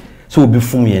ye so obi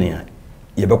fum ye ne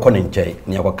ye be kɔ ne nkyɛe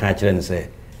ne yakɔka kyerɛ ne se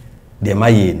de ma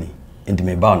ye ni enti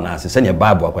me ba na ase se ne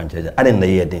bible akwankyerɛ aden na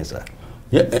ye den sa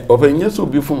ye openye so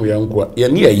obi fum ye anko ye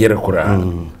ne ye yere kora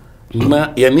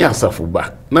na ye ne asafo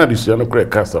ba na disua no kora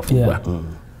ka asafo ba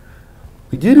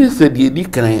jiri se de di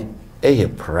kan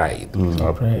pride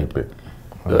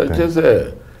just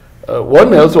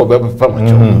one else or better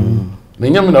family.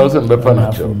 Ninyam na also better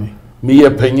nacho. Me ye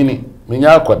penyini, me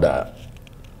nya akwada.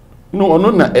 No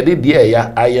ono na ede de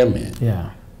ya ayeme. Yeah.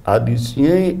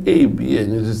 Adisien ebi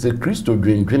enyi se Kristo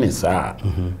dwendwene saa.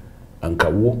 Anka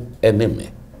wo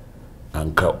eneme.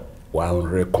 Anka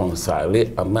wan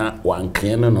reconcile ama wan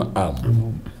kene no am.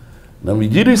 Na me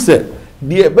giri se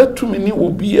de betumi ni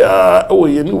obi a wo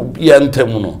ye ni obi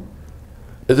antemu no.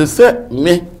 Eze se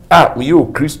me me yo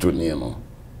Kristo ni no.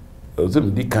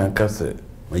 Ozem di kan ka se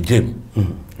majem.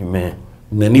 Amen.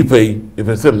 Na nipa yi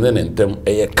efesem ne ntem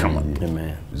eye kama.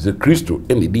 Amen. Ze Kristo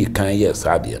eni di kan ye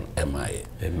saade en emaye.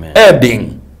 Amen.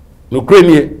 Edin. No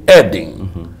krenie edin.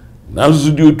 Na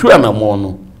zo di otu anamo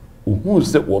no. Ohu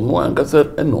se wono ankasa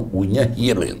eno wonya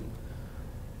healing.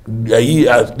 Ayi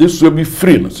this will be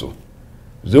free no so.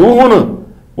 Ze wono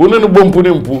no bompu ne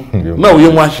mpu na oye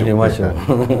mu ahye.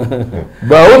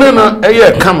 Ba wono na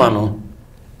eye kama no.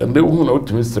 And they who know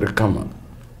to Mr. Kama.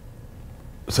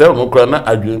 Sell no crana,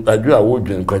 I do a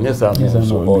wood and Canyasa,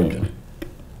 so origin.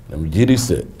 And Jiri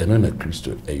said, and then a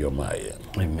Christo, a your Maya.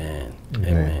 Amen.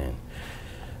 Amen.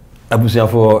 Abusia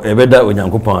for a better when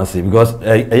Uncle Ponsi, because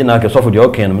I know I can suffer your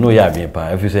can, no yabi pa.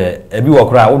 If you say, a bit of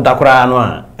crowd, da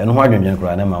crana, and why you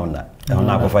cry, and mounda. And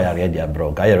now for fire, I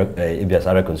broke. I have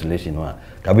a reconciliation.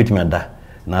 Kabitmanda,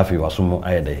 Nafi was sumo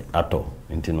aide ato,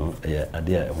 intino, a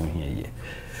dear here.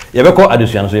 Yebeko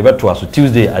adesuano so yebeto aso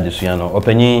Tuesday adesuano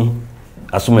opanyi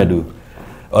asumedo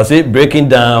or say breaking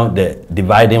down the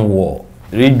dividing wall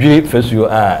redwe fesuo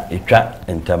a etwa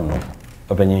entam no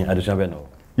opanyi adesuano be no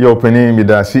ye opanyi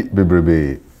midasi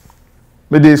bebrebe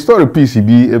me the story piece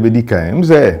bi ebedi kan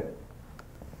mze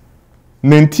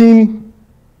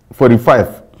 1945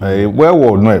 where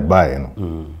war no e buy no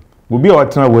we be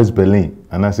watena West Berlin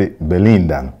and I say Berlin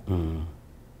dan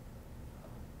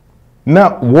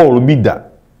na war be that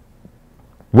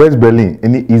West Berlin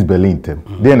any East Berlin tem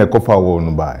then a cover war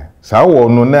no buy sa war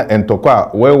no na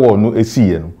entokwa where war no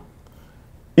esi no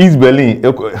East Berlin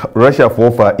Russia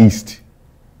for far east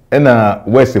and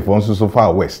West for so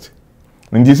far west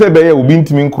nti se be ye obi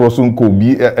ntimi cross nko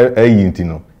obi ayi nti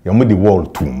no ya mo the wall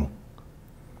tum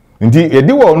nti e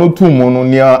the wall no tum no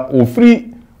nia ofiri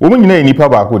wo nyina nipa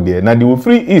ba ko de na de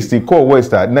ofiri east call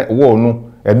west na wall no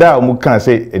eda mu kan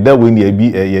se eda we ni abi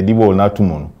ye the wall na tum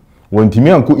no wontimi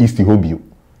anko east ho bio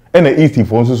ena east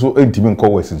fo nso so entimi nko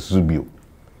west nso bio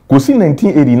kosi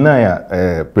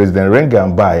 1989 president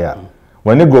Reagan ba ya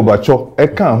wane Gorbachev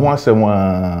kan ho asem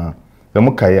a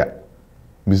dem kaya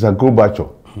Mr. Gorbachev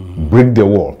break the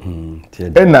wall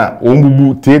ena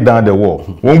ombubu tear down the wall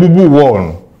ombubu wall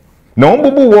no na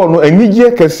ombubu wall no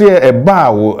anigye kese e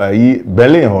ba wo ayi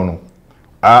Berlin ho no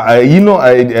ayi no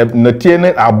na tie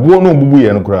ne abo no ombubu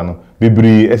ye no kura no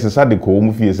bebiri esesa de ko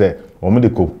omu fie se omu de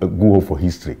ko go for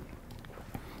history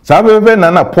sabe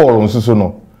na Paul nso so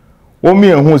no wo mi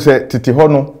ehun se tete ho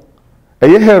no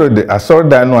eye Herod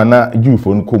asordan no ana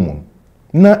Jewfo no komu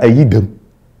na ayi dam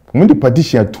mu de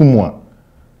partition atumu a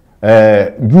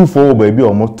Jewfo wo ba bi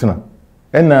o mo tena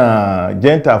ena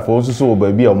Gentile fo so wo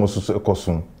ba bi o mo so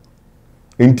ekoso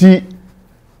enti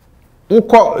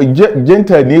ukọ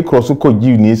Gentile ni cross ko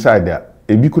Jew ni side a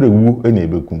ebi kura wu ena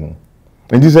ebekumu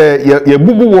enti se ye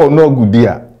bubu wo no gudi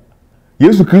a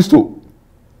Yesu Kristo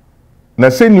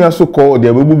na senua so ko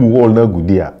de bubu wo no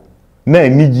gudi a na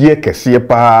anigye kese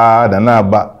pa da na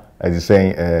aba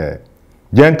azisen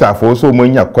Gentile fo so mo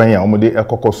nya kwan a mo de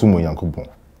ekokoso mo Yankopon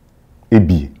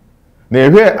ebi na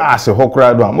ehwe ase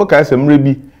hokra do am ka se mre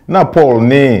bi na Paul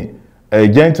ne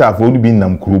Gentile fo bi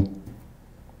nam kuro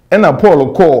ena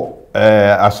Paul ko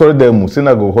asorodam mu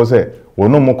synagogue ho se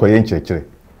wono mo koye nchekere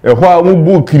ehwo a mo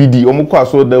bu kiridi o mo ko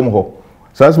asorodam ho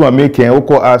sasma make en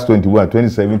ko Acts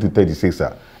 21:27 to 36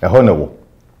 a ehwo na wo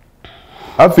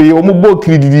afi o mo bu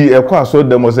kiridi e ko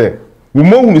asorodam ho se wo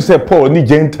mo hunu se Paul ni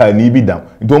Gentile ni bi dam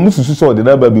nti o mo susu so de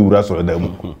da ba bi wura asorodam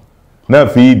na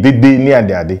afi dede ni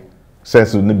ade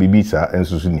sense no bibi sa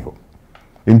ensusu ni ho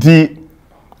nti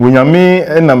wonyame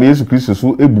enam Yesu Kristo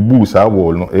so ebubu sa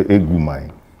wall no egu man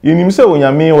inim se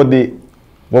wonyame ode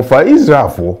wo fa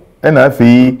Israelfo ena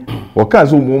afi wo ka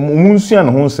so munsua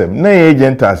no ho nsem na ye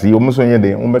Gentiles yi o mo so nye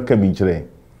de o meka bi kire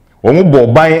o mo bo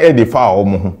ban e de fa o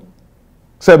mo ho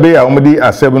se be ya o mo di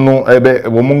asem no ebe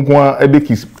wo mo nko a ebe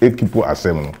ekipu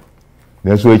asem no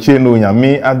den so eche no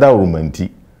wonyame ada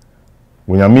romanti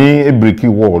wonyame ebreki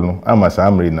wall no ama sa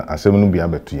amre na asem no bia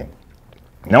beto yen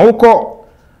na wokọ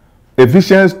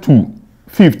Ephesians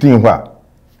 2:15 hwa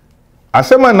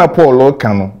asema na Paul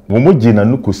ka no wo mo gina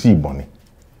no kosi bone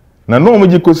na no mo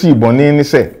gi kosi bone ni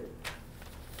se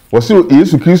wo se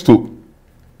Yesu Kristo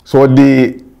so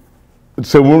the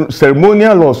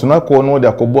ceremonial laws na ko no de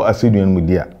akobo aseduan mu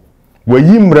dia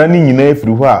wayi mra ni nyina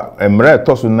efiri ho a mra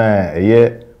etoso na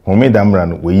eye homeda mra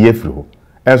no wayi efiri ho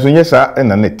enso nye sa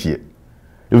na na tie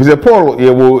if the Paul ye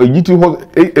wo egiti ho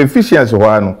Ephesians ho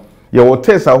ano ye wo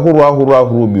test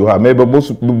ahoro bi ho a mebe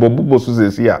bosu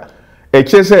sesi a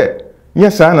eche se nye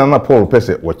sa na Paul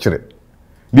pese wo kire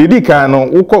dedi ka no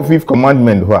wo ko 5th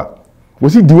commandment ho a wo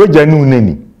si diwaja ni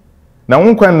unani na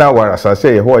wonkwan na wara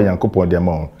sase ye ho Yankopon de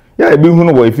ma ho ya ebi hu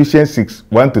no wo Ephesians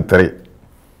 6:1 to 3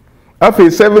 afi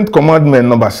 7th commandment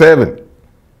number 7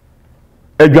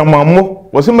 edwamammo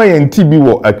wo se ma ye nti bi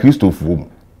wo a Kristofo mu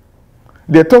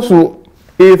de toso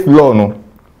 8th law no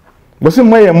wose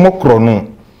maye mokro no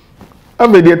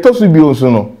ave de tosu bi onso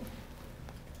no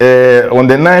on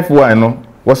the 9th one no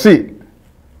wose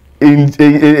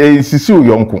sisi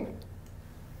oyonko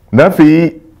na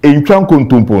fe entwan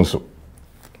kontompo nso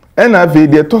ena ave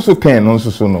de tosu 10 no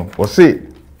nso so no wose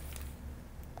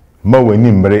ma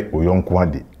wani mbre oyonko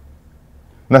ade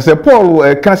na se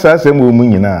Paul ka sa asem wo mu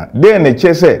nyina de na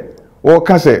che se o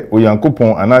ka se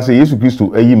Oyankopon anase Yesu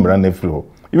Kristo ayi mra na firi ho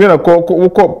ibe na ko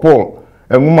Paul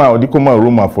enwuma odi koma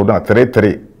Roma for that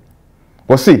 3:3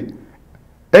 wose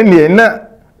ene na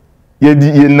ye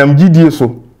namgidie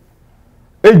so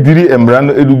edwiri emra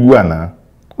no edugu ana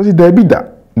wose da bi da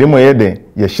ne mo ye den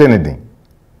ye hye ne den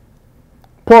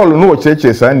Paul no wo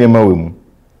cheche sa ne ma wemu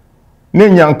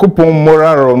ne Yankopon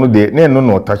moral no de ne no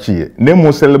no tachiye ne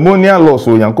mo ceremonial laws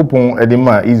o Yankopon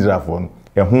edima Israel for no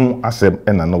ehun asem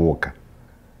ena no woka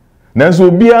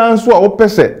nanso bia nso a wo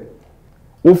pese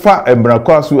ufa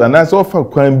embrakwasu anase ofa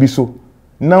kwan bi so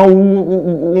na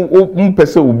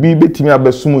mpese obi betimi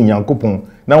abesum Yankopon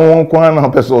na won kwan na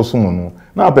pese osum no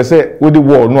na pese wodi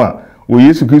wall no a o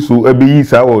Yesu Kristo abeyi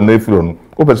sa wall na efiro no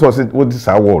o pese wodi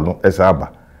sa wall no esa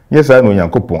aba yesa no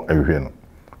Yankopon ahwe no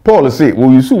Paul say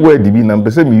wo yusu word bi na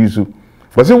pese mi yusu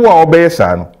pese wo a obeye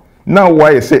sa no na wo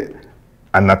ayese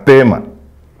anathema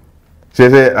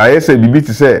se ayese bibi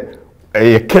ti se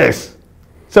e curse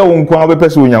se wonkwa be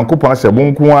pese Onyankopon ase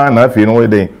bonkwa na afi no we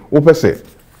den wo pese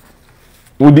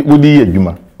wodi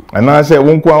adwuma ana say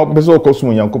won kwa pese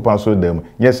okosum Nyankopon so dem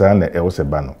yes na e wo se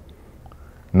ba no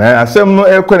na asem no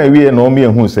e kwa na wie na o me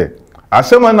hu se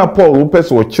asem na Paul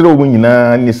pese o kire wo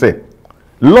nyina ni se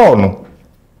law no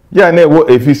ya na wo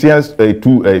Ephesians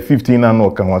 2:15 na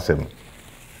no ka ho asem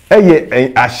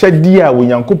eye ahyadi a wo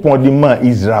Nyankopon di ma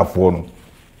Israelfo no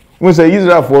won say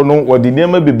Israelfo no wo di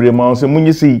nema bebre ma so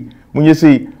munyi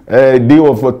si day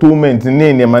of atonement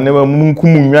ne ma ne munkum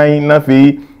nwan na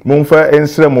fe munfa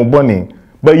ensre mo bone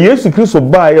ba Yesu Kristo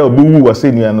ba ya obewu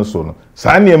wasenua no so no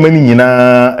saa ne ma ni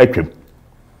nyina atwam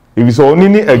ebi so oni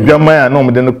ni adwaman a na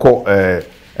omde ne kɔ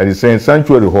the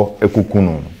sanctuary ho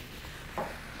ekukunu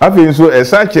afi nso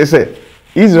esa kyese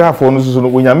Israel for no so no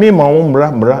onyame ma wo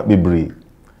mra bebre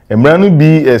emra no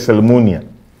bi ceremonial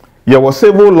ye wo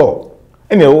civil law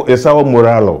ene wo esa wo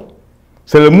moral law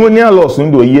ceremonial law so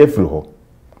ndo ye afiri ho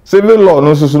civil law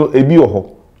no so ebi wo ho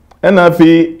ena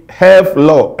afi health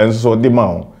law enso de ma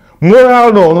wo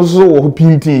moral law no so wo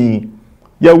pintin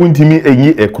ya wuntimi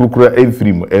enyi ekrukura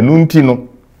efiri mu enu nti no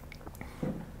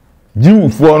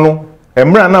jiwufo no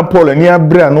emra na Paul ni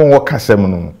abra no wo kasem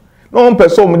no no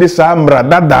person mo de sa mra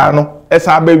dada no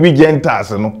esa ba wi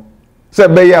gentiles no se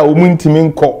be ya o muntimi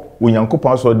nko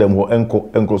Onyankopon so dem ho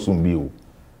enko sumbi o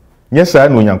nyesa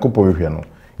na Onyankopon hwe no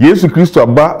Yesu Kristo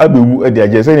aba abewu ade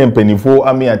age se ne mpanifo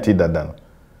amiate dada no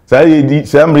sa ye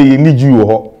sa mre ye ni jiwo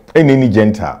ho ene ni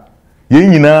gentile ye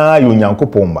nyina ye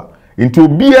Onyankopon ba nti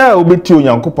obia obeti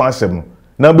Onyankopon asem no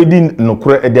na bedi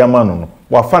nokore ade ama no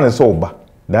wa fa ne se oba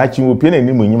da chi wo pie na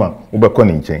ni monyima wo be kɔ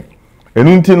ne nkyɛn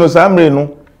enu nti no sa mre no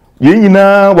ye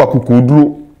nyina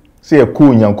wakokoduro se ye ko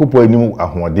Onyankopon anim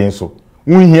ahoɔden so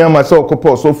wunhia ma se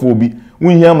okopa osofo bi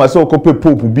wunhia ma se okopa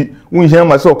pope bi wunhia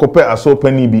ma se okopa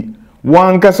asopani bi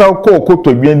wankasa kɔ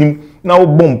okotodwanim na wo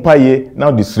bom paye na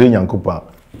wo disre Nyankopon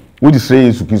wo disre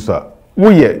Yesu Kristo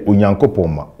wo ye Onyankopon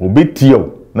ma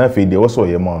obetiew na fe de wo so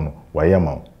ye ma no wa ye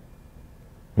ma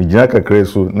mi gina kakre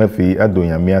so na fe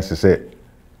adonyame asese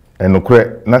enokre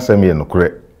na sem ye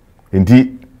nokre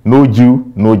nti no Jew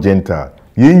no Gentile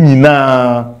ye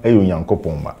nyina e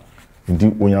Onyankopon ma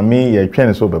nti onyame ye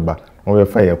twene so beba o be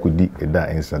fa yakodi eda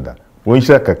ensada won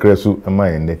hira kakra so ma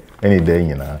yende ene da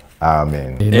nyina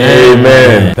amen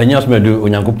amen panyas medu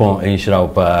Onyankopon enhira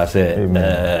opa se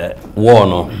war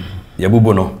no ye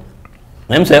bubu no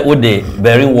nem se wo de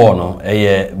very war no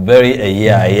very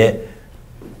ye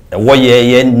wo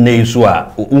ye neisu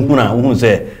a uhunu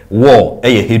se war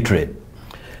hatred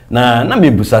na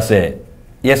me busa se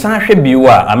ye san hwe biwo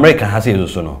a America has yeso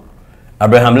so no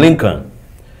Abraham Lincoln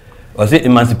was the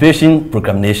Emancipation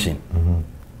Proclamation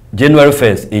January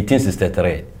 1st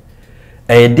 1863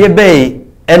 de bay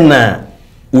ena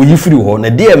oyifiri ho na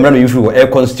de emra no yifiri ho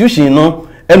constitution no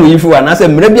ena oyifiri ho na se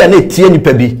mra bia na tie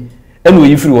nipa bi ena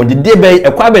oyifiri ho de bay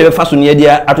ekwa be fa so ne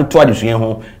dia atoto adesuen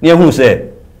ho na ehunu se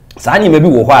saa nyema bi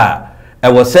wo ho a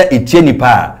wo se etie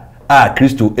nipa a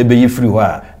Kristo ebe yifiri ho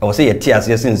a wo se ye tie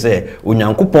ase sen se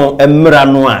Onyankopon emra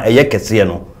no a eye kese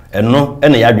no eno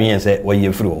ena ya dwen se wo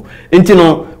yifiri ho enti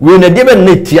no we na de be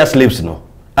na tie slaves no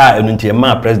a enu ntie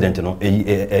ma president no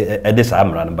de saa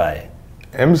amra no bae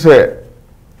say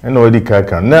ena odi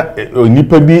kaka na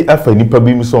nipa bi afa nipa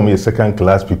bi mi so me second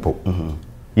class people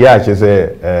ya che say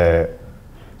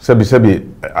sebi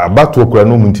abato okura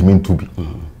no muntimi ntubi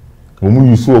omu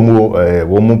yusu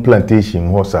omu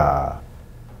plantation ho sa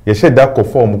ye she da ko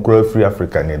form kura free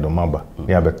Africa ne do maba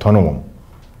ne abetono mom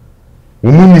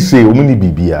omu ni se omu ni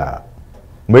bibia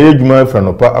mbaye djuma fra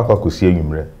no pa akwakosi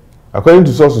anwumre according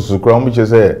to sources kura omu che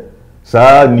say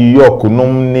sa New York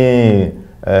nom ne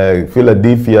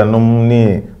Philadelphia nom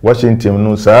ne Washington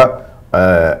no sa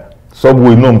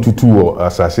subway nom tutu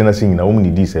asase na singina omu ni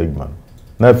di sa adwuma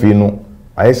na fi no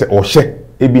ayese ohye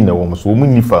ebi na wo so omu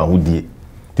ni fa hodie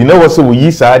ti na wo se wo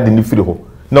yi sa de ni firi ho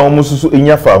na omu susu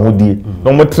enya fa hodie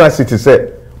na omu transit se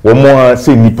wo mo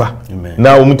se nipa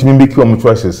na omu timi beki omu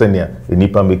choices se ne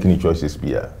nipa make ni choices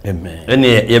bia amen ene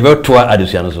ye be to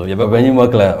adesua no so ye be banyi mo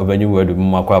kla obanyi wadu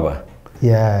mo akwaba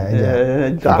yeah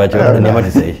ne ma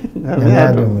ti say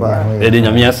ede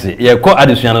nyame ase ye ko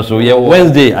adesua no so ye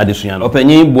Wednesday adesua no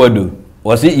opanyi boadu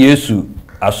wo se Yesu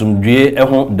asumdwe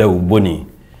eho da uboni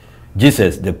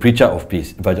Jesus the preacher of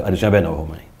peace but adesua be na ho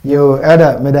man yo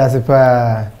elder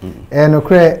medasipa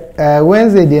enokre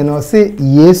Wednesday de no se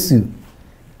Yesu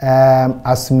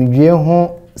asumdwe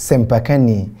ho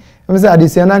sempakani emse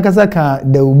adesua na nkasa ka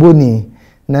da uboni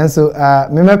nanso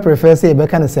me prefer say be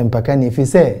kan sempakani fi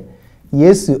say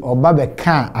Yesu oba be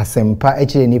kan asempa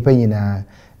ekire nipa nyina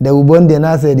da ubonde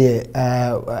na se de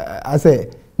ase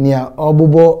nia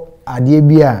obobo ade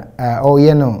bia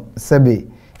oye no sebe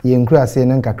ye nkura se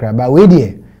no nkakra ba we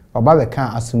de oba be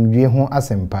kan asumdwe ho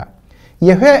asempa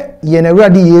yehwe ye na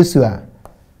awurade Yesu a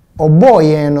obo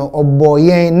yen no obo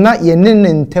yen na ye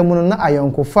ne ntem no na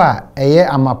ayonkofa eye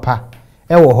amapa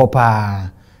ewo ho pa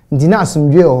ndi na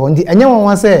asomdwe ho ndi enye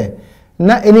won se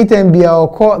na anytime bia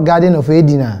okọ Garden of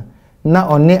Eden na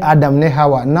one Adam ne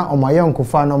Hawa na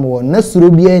omayonkofa no mo na suro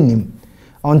bia anim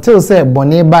until say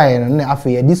bone bae no na afa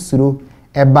ye di suro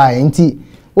e bae nti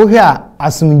ohwe a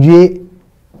asomdwe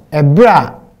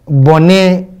ebra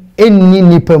bone enni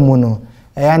nipa mu no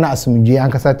eya na asomdwe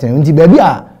ankasa ten nti baabi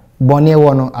a bone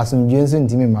wo no asomdwe nso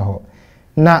ntimi ma ho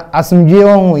na asomdwe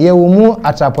ho ye wo mu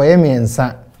atrapoye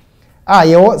miensa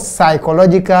ye wo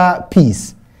psychological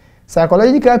peace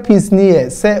ni ye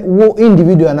se wo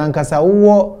individual nankasa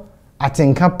wo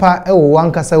atenkapa wo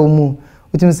wankasa wo mu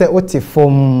utimi se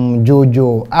otifom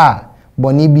jojo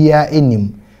bone bia enim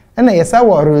na yesa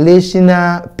wo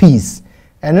relational peace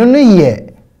eno no ye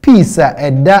peace a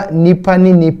eda nipa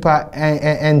ni nipa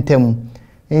entem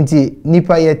nti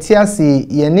nipa yetiase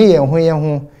ye ne ye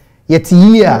ho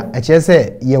yetiyi a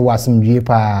echese ye wasomdwe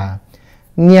pa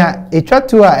nia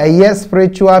etwato a eye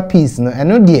spiritual peace no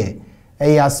eno de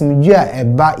eye asomdwe a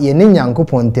eba ye ne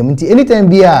Nyankopon ntem nti anytime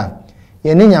bia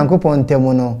ye ne Nyankopon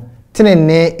ntem no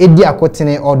tenene edi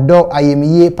akotene odo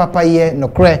ayemiye papaye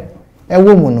nokre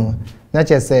ewo mu no na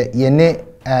chese ye ne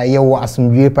ye wo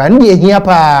asomdwe pa ndi ehia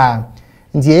pa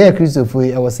nti ye Christopher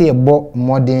e wo se ye bo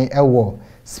modern ewo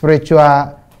spiritual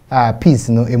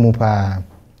peace no emu pa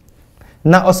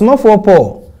na osomafo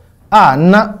Paul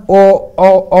na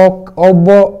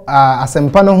obo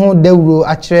asempa no ho dawuro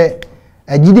akire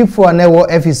agidifo na ewo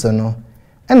Efeso no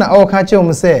na o ka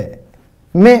kire se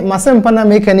me masempa na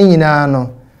meka ni nyina no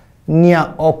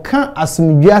nia oka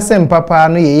asomdwe asempa pa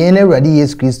no ye na Awurade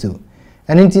Yesu Kristo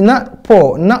enti na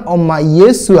Paul na oma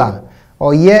Yesu a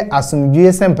oye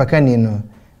asomdwe sempa kani no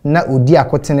na odi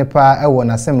akotene pa ewo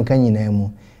na semka nyina mu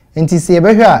enti se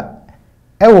yebehwa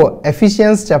ewo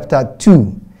Ephesians chapter 2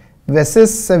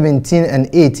 verses 17 and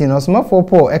 18 osomafo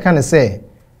Paul ekane se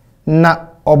na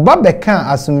oba beka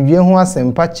asomdwe ho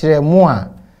asempa kire mo a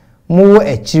mo wo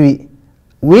akiri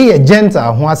we ye gentle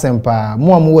ho asempa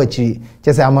mo a mo wo akiri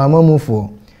chese amamamufo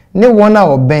ne wona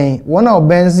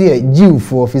oben so ye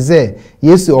Jewfo ofise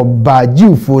Yesu oba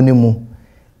Jewfo ne mu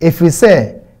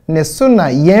efise ne so na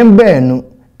yen baanu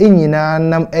enyina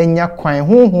nam enya kwan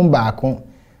honhom baako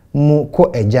mu ko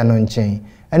eja no nchen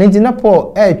ani na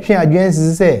Paul twe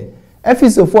adwensi se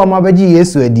Efesofo amabaji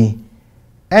Yesu adi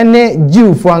ene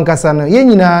Jewfo ankasa no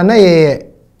yenyina na ye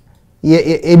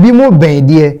ebi mo ben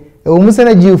die omu se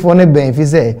na Jewfo ne ben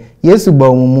fise Yesu ba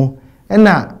omu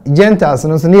na Gentiles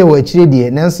no so ne wo akire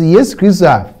die nanso Yesu Kristo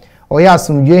a oya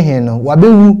asomdwe hen no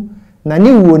wabewu na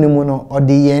ne wuo ne mu no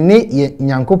ode ye ne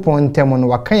Nyankopon ntem no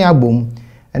wakan abom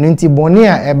eno nti bone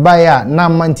a eba ya na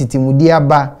mantitimudi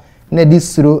aba na di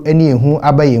suro ene ehu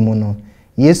abaye mu no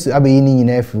Yesu abaye ni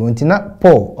nyina afiri nti na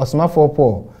Paul osomafo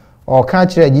Paul o ka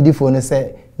kire agidifo ne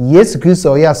se Yesu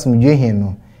Kristo oya asomdwe hen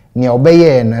no ne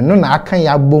obeye no na akan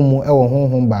ya abom ewo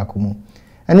honhom baako mu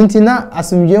eno nti na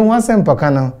asomdwe ho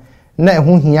asempaka no na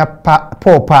ehu hia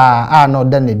Paul pa na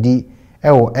oda na di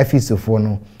ewo Efesofo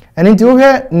no eno nti wo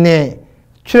hwe ne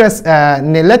chires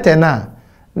ne letter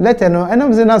no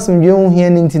enam ze na asomdwe ho hia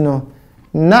ni nti no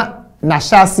na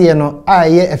hyase no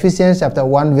ye Ephesians chapter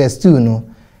 1 verse 2 no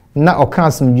na oka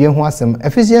asomdwe ho asem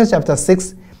Ephesians chapter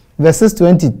 6 verses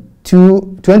 22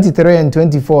 23 and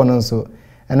 24 no so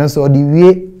eno so odi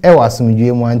wie ewo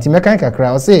asomdwe mu anti mekan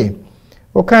kakra o say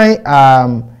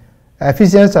okan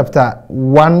Ephesians chapter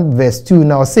 1 verse 2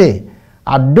 now say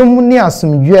adom ni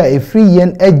asomdwe a efri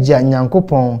yen agya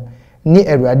Nyankopon ni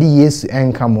Awurade Yesu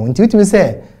enkamo nti utimi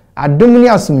say adom ni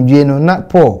asomdwe no na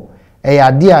Paul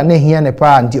ade a na hia ne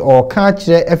pa nti o ka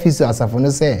kire Efeso asafo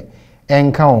no say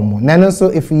enka omo na no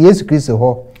so efri Yesu Kristo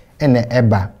ho ene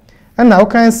eba na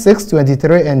okan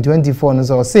 6:23 and 24 no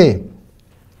so say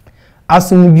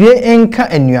asomdwe enka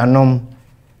anuanom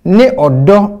ne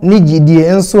odo ne gidie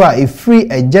enso a efri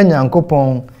agya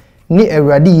Nyankopon ni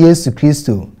Awurade Yesu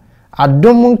Kristo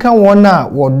adom nka won a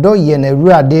wodo ye na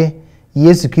Awurade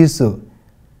Yesu Kristo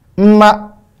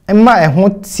mma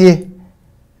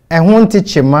ehonte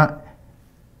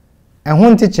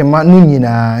chema no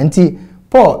nyina nti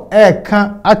Paul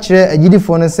ka akire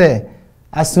agidifo no se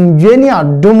asomdwe ni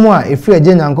adom a efri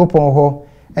agya Nyankopon ho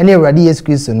ene Awurade Yesu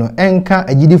Kristo no enka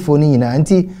agidifo no nyina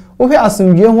nti wo hwe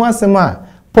asomdwe ho asem a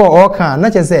Paul oka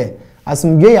na chese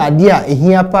asomdwe ya ade a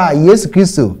ehia pa Yesu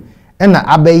Kristo na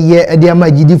abaye ade ama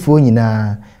agidifo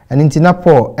nyina ani nti na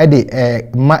Paul ede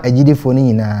ma agidifo no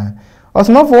nyina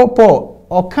osomafo Paul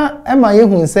oka ema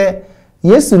yehun se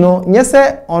Yesu no nyese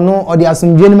ono ode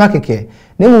asomdwe ni makeke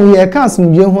na mu ye ka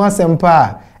asomdwe ho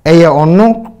asempa eye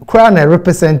ono kra na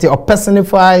represent or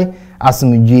personify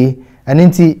asomdwe ene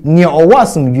nti ne owo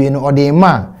asomdwe no ode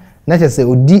ma na chese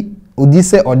odi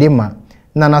se ode ma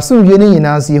na nasomdwe ne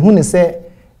nyina so yehu ne se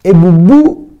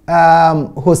ebubu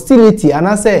hostility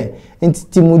anase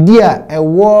ntitimudia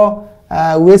ewo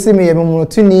wesi me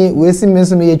yemomotuni wesi me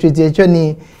so me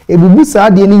yetwetwetwani ebubu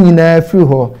saade ne nyina firi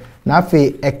ho na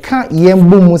afi eka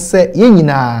yembo mu se ye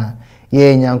nyina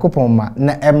ye nyankopon ma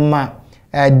na emma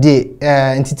de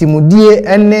ntitimudie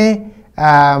ene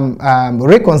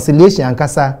reconciliation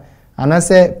ankasa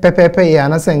anase pepepe ye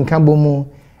anase nkambo mu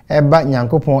eba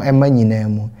nyankopon emma nyina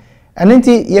mu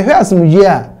anenti ye hwe asomdwe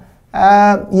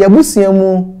a yabusua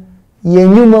mu ye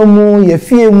nyuma mu ye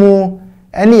fie mu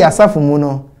ene yasafo mu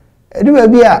no eduba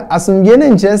bi a asomdwe ne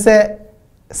nkyere se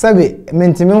sabe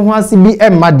mentime ho ase bi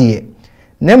emma de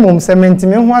na mom se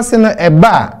mentime ho ase no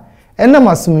eba enam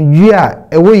asomdwe a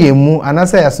ewo ye mu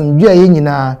anasa asomdwe a ye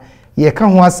nyina ye ka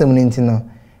ho asem ne ntino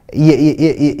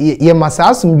ye masa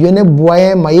asomdwe ne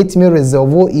boaye ma yetime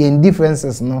resolve ye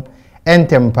differences no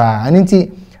entempa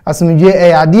anenti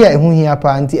asomdwe ade a ehu hia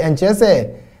pa anti enkyere se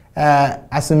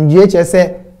asomdwe kyere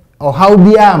se ohaw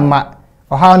bia ma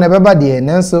ohaw na beba de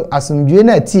nanso asomdwe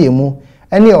na tie mu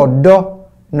ene odo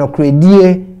no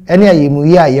kredie ene ayemu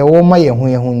yi a ye wo ma ye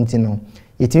ho ntino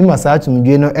yetimi masa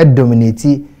asomdwe no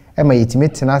dominate ema yetimi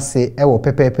tenase ewo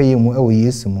pepepe yemu ewo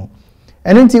Yesu mu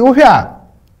ene nti wo hwe a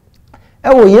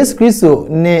ewo Yesu Kristo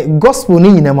ne gospel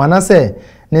ni nyina mu anase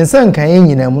ne nsankan ye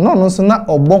nyina mu no so na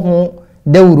obo ho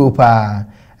dawuro pa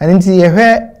ene nti ye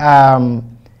hwe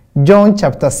John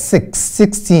chapter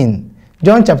 16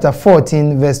 John chapter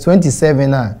 14 verse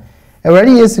 27 a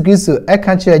ewari Yesu Kristo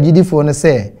eka kire agidifo no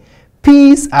say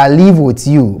peace I leave with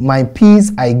you my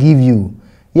peace I give you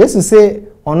Yesu say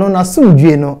ono na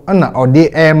sumdwe no na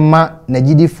ode ema na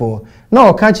gidifo na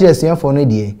oka kire suafo no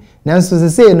de nanso se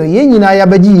say no ye nyina ya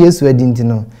bagi Yesu adinti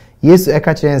no Yesu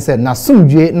eka kire say na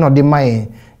sumdwe no de maye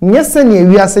nyese ne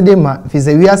wiase de ma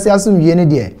fize wiase asumdwe ne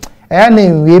de eya na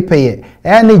enwe peye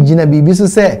eya na gina bibi so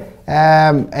say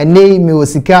ene me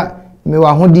osika me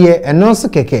wa hodie eno so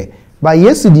keke ba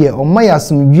Yesu de o ma ya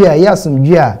asumdwe a ya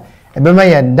asumdwe a ebema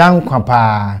ya dan kwa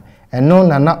pa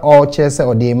eno na o chese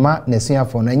ode ma na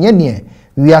suafo na nye ne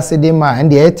wiase de ma and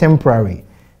dey temporary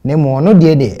na mo no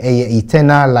de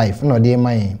eternal life no de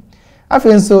ma yen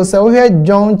afen so we hear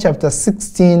John chapter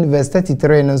 16 verse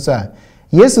 33 no so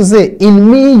Jesus say in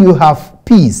me you have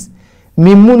peace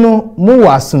mimuno mu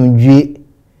wasumdwe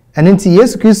anenti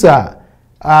Yesu Kristo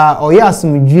a oya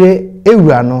asumdwe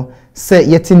ewura no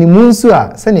se yetini mu nso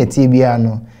a se na tie bia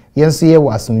no yenso ye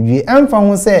wasumdwe emfa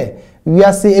ho se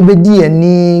wiase ebedi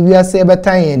ani wiase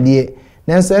ebetan ye de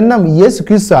nanso enam Yesu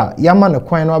Kristo a yama ne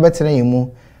kwan no abetena yemu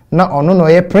na ono no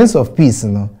ye prince of peace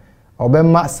no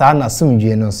obema saa na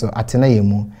sumdwe no so atena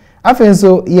yemu afen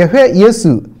so ye hwe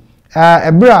Yesu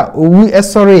ebra owu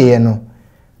esore ye no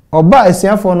oba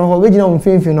asuafo no ho begina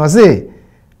mfimfin no se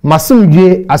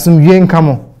masumdwe asumdwe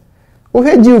nkamo o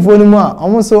he jiwfo no mu a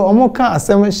omo ka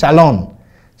asem shalom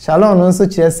no so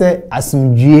kire se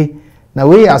asumdwe na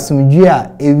we asumdwe a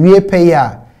ewie peye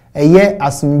a eye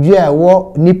asumdwe a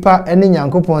wo nipa ene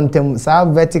nyankopon ntem saa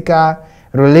vertical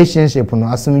relationship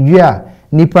no asumdwe a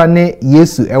nipa ne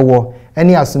Yesu ewo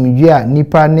ene asumdwe a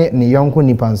nipa ne yonko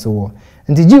nipa nso wo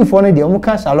nti jiwfo no de omo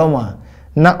ka shalom a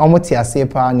na omo te ase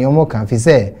pa ne omo kan fi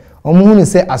se omo hunu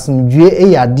se asumdwe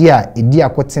eyade a edi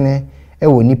akotene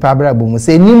ewo nipa brabo mu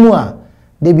se nimu a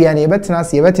de bia ne yebetena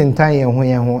se yebetentan ye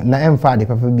ho na emfa de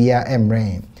papa bia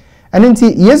emren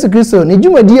anenti Yesu Kristo ne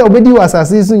dwumadi a obedi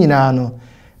wasase su nyina no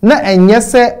na enye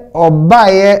se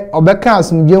obaye obeka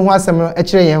asumdwe ho asem no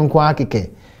ekire yen kwa akeke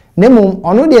nemum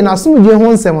ono de na asumdwe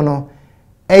ho nsem no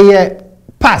eye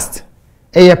past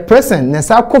eye present na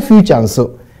sa ko future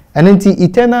nso anenti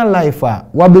eternal life a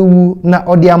wabewu na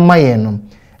ode amaye no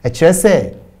ekire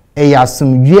se eye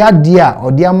asumdwe ade a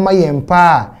ode amaye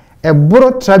mpa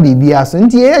eboro tra bibia so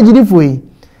nti eye agidifo yi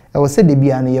ewo se de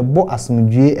bia no yebo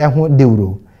asumdwe ho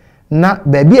dewro na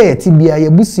baabi a yeti bia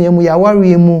yebusua mu ya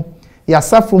ware mu ya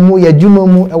safo mu ya dwuma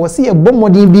mu ewo se yebo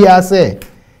modin bia se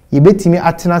yebetimi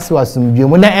atena se asumdwe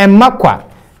mu na emmakwa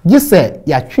gise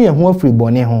ya twe ho afiri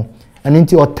bone ho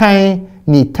anenti otan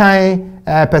ni tan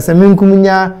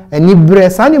pesaminkumnya ani bre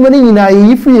sane mo nyina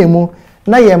yifiri mu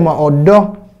na ye ma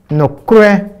odo no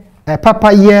kre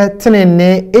papa ye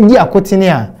tenene edi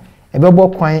akotene a ebebo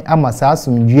kwan ama saa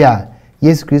asumdwe a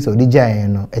Yesu Kristo de gyae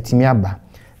no etimi aba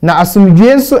na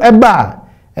asumdwe nso eba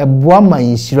eboa ma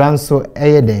yinhyira nso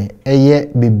eye den eye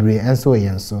bebre nso ye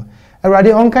nso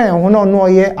awurade onka ye ho no no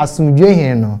ye asumdwe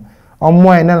hin no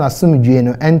omoe na asumdwe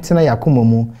no entena yakoma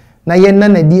mu na ye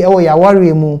nanadi ewo ya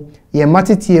ware mu ye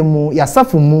matetie mu ya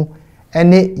safu mu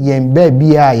ene yen ba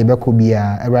bia ye beko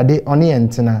bia awurade one ye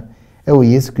ntena ewo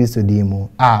Yesu Kristo di mu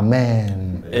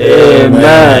amen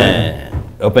amen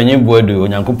opanyin boadu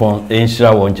onyankopon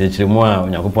enhyira wo nkyerkyeremu a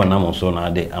onyankopon nam so na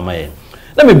ade amaye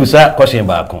na mebusa question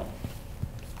baako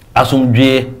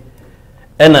asomdwe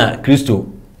ena Kristo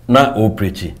na o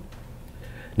preachi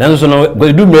nanso so no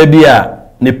gbedu mra bi a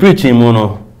ne preaching mu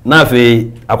no na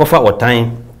afi akofa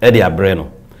otan e de abre no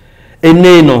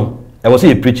ene no e wo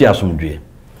say preachi asomdwe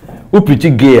o preachi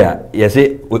gay a ye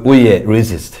say we ye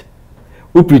racist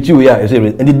o preachi we a ye say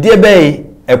and the dey be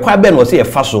e kwa be no say e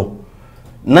fa so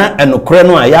na enokre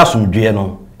no a ya asomdwe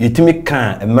no yetimi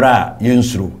kan emra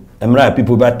yensuru emra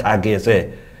people ba tag say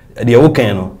the wo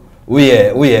kan no we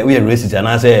racist and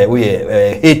I say we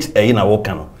hate na wo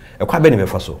kan no e kwa be ne be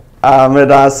fa so me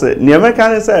that's near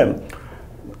can say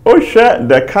oh share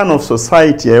the kind of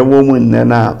society a woman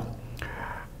na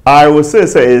I would say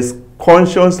is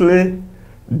consciously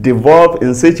developed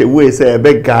in such a way say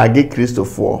be gage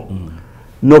Christopher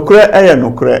nokre eye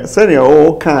nokre say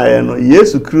o kan no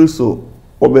Yesu Kristo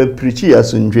obe preach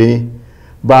asundwe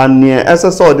ba ne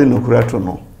esese de nokre to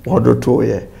no odo to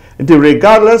ye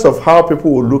regardless of how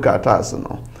people will look at us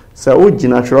no say o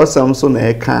gina trosam so na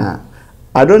e kan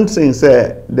I don't think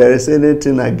say there is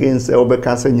anything against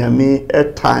obeka say nyame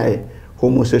tie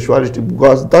homosexuality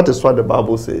because that is what the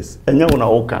Bible says. Enya una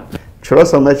oka. Chiro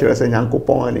some chiro say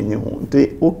nyankopon anenye ho.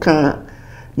 Nti oka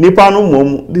nipa no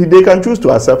mom they can choose to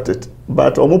accept it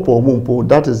but ompo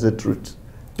that is the truth.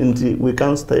 Nti we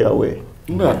can't stay away.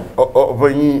 Na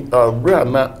obanyi bra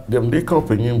na dem dey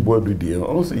company board dey.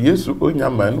 On say Yesu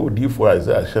onyama na odifo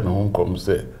Isaiah hye na honkom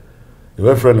say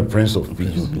the friend Prince of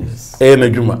Peace. Na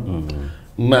djuma.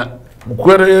 Na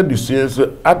kwere ya dusie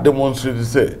so ademonstrate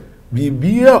say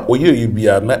bibia oye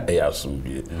bia na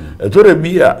eyasumdue etore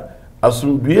bia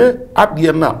asumdue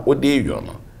ade na ode yo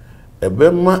no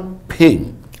ebema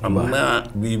pain na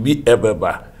bibi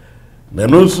ebeba na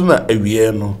no so na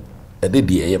awie no ede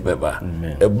de eyebeba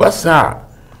ebasa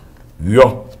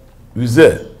yo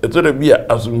wize etore bia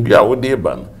asumdue a ode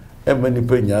ba no emani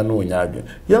panya na onyaage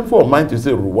yemfo mind to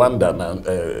say Rwanda na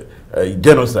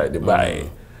genocide by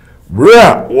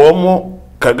bra womo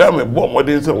Kagame bo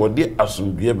modern say wodi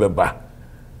asumdue beba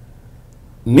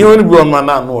ni oni bi oma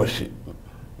na no ohye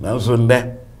nanso ne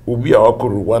obi a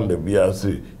wakoro Rwanda bia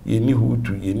say yeni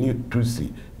hutu yeni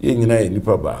tusi yenyina ye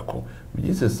nipa baako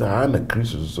Jesus sa na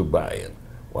Kristo so baaye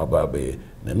wa baabe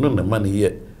na no na man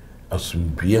ye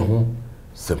asumdue ho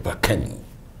sempakani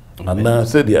ana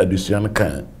say the addition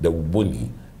kan the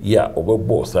boni ya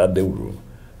obebo sa dawro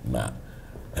na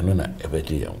eno na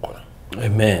ebeje yankwa.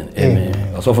 Amen.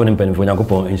 Also ni mpeni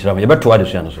nyankopon inshira ye beto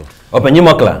adesua no so opanyi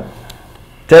mokla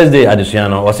Thursday adesua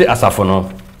no o se asafo no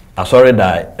asori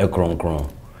dai ekronkron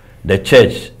the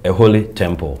church a holy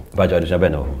temple ba jo adesua be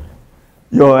na ho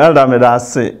yo elder me da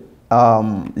say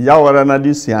ya wara na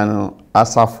adesua no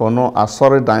asafo no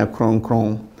asori dai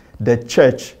kronkron the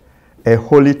church a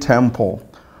holy temple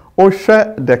o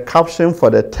share the caption for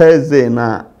the Thursday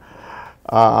na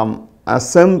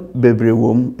asem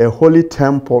bebrewom a holy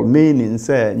temple meaning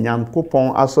say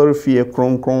nyankopon asori fie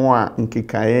kronkron a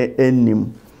nkikaye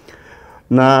enim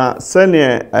na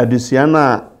sene adusua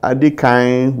na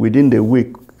adikan within the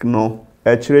week no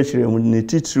chire ni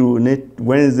titru ne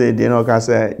Wednesday dey no ka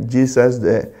say Jesus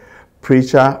the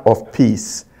preacher of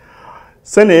peace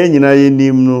sene enyina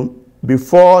yenim no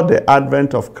before the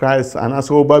advent of Christ and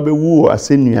aso babewu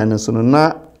asenua ne so no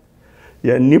na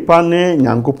ya nipa ne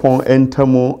nyankopon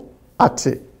entamu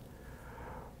ate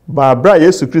Barbara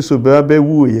Yesu Kristo bebe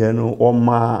wu ye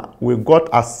no we got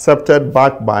accepted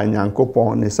back by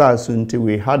nyankopon until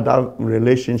we had that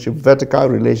relationship, vertical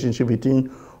relationship between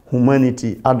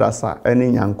humanity adasa and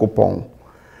nyankopon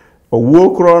owo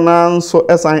krona so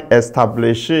esan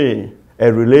establish a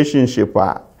relationship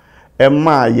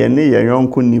emma ye ne ye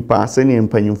yonko nipa se ne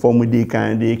mpanyimfo mu di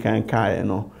kan kai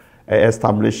no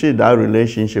establish that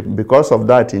relationship because of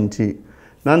that inti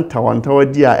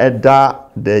Nantawantawa dia eda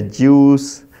the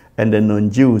Jews and the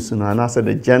non-Jews and I said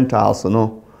the Gentiles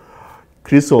no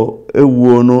Kristo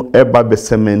ewo no eba be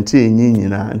cementi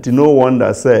nyina and no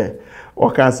wonder say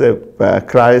or can say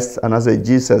Christ and I say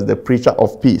Jesus the preacher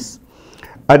of peace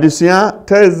adusua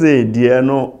Thursday dia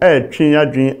no twin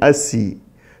adwen asi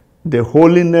the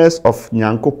holiness of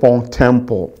Nyankopon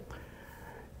temple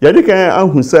Yadikan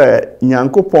ahu say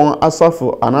nyankopon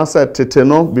asafo anasa tete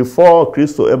no before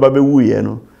Kristo eba be wuye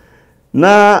no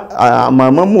na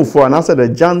mamamufo anasa the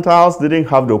Gentiles didn't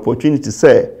have the opportunity to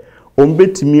say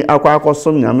ombetimi akwa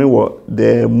akosom nyame wo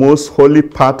the most holy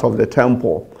part of the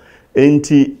temple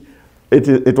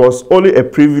it was only a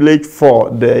privilege for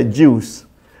the Jews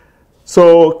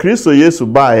So Kristo Yesu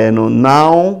bae no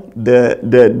now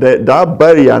that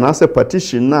barrier na say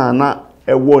partition na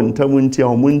ewo ntamu ntia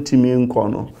omuntimi nko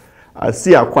no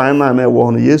asi akwan na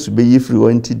ewo no Yesu be yifri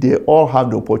wanti they all have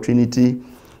the opportunity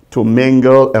to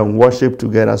mingle and worship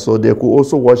together, so they could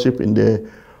also worship in the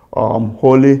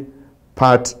holy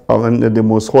part of the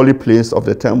most holy place of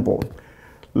the temple.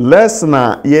 Less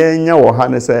na yenya wo ha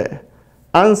ne say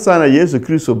ansa na Yesu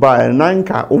Kristo bae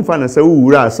nanka umfa ne say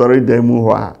uwura sorry dem mu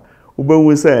ho a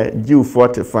ubewu say Jew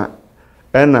 45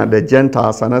 and the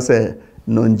Gentiles and say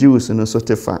non-Jews no so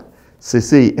tefa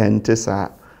sese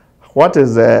entesa. What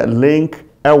is the link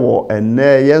ewo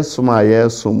ene yensuma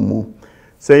yesumu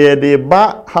say ye de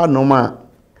ba hanoma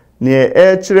ne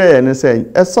kire ne say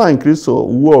esan Kristo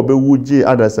wo obewuji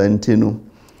adasanti no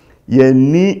ye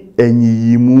ni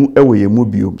enyiyimu ewo yemu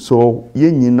biom so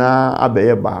ye nyina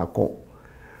abeye baako.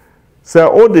 So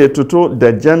all the total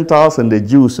the Gentiles and the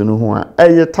Jews no ho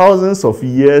a thousands of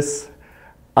years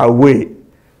away.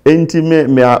 Intimate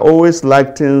may I always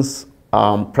like things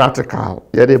practical.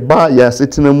 Yeah, the bar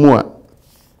sitting more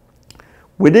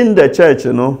within the church,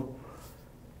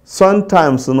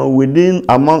 sometimes within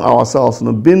among ourselves,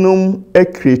 binum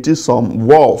create some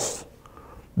walls.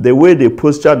 The way they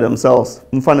posture themselves.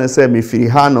 Mfana say me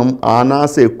firihanum ana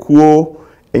say kuo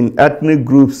in ethnic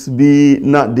groups be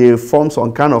not they form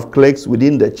some kind of cliques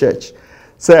within the church.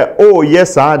 Say, oh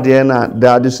yes,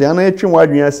 the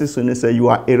additional say you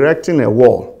are erecting a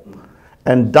wall.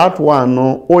 And that one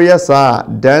no, oh yes,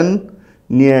 then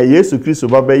near Yesu Christo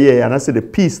babe and I say the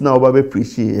peace now babe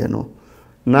preach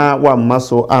now one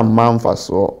muscle and man for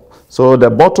so the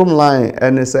bottom line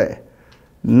and say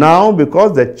now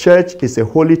because the church is a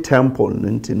holy temple,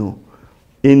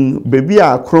 in baby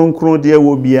a kron there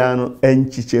will be an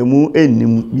enchichemu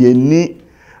enim yeni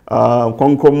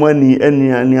konkomani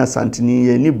eni asantini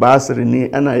yeni basrini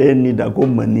ana yeni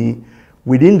dagomani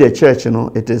within the church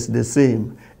it is the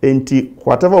same.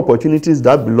 Whatever opportunities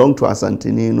that belong to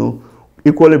asantini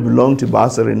equally belong to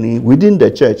basrini within the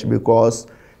church because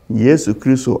Yesu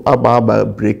Kristo ababa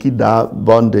break that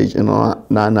bondage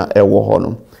nana ewo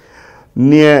hono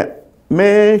near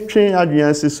me train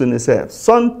audiences in itself.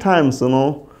 Sometimes,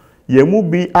 yemu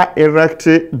be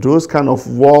erected those kind of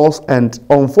walls, and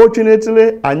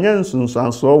unfortunately,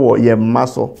 ye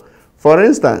muscle. For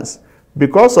instance,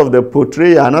 because of the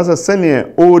portrayal, and as a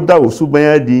senior older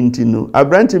usubaya dintino, a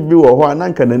branch be or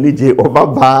ananka nanije or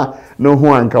baba no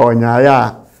huanka or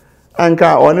nyaya,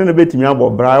 anka or a bit me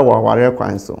about bra or warrior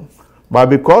council. But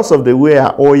because of the way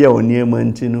I owe you near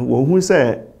Montino, who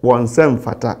say one sem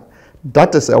fata.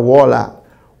 That is a wall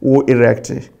we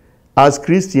erected. As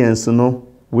Christians,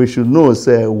 we should know,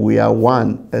 say, we are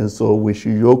one, and so we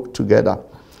should yoke together.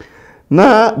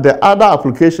 Now, the other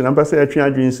application, I'm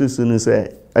saying,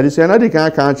 say, additionally,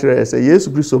 can't say, yes,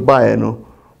 Christo by the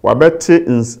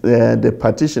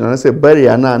partition, and I say,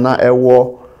 barrier na a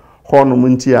war,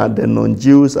 hornumentia, the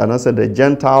non-Jews, and I said, the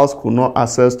Gentiles could not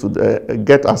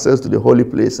get access to the holy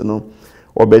place, or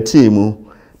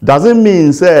betimu. Doesn't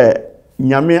mean, say,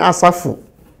 Nyame asafu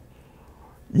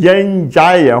yen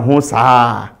jaya ho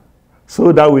saa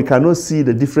so that we cannot see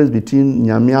the difference between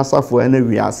Nyame asafu and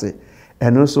wiase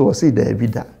and also see the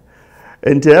ebida.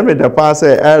 Enti eme the pass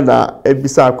elder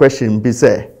ebisa question be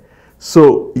say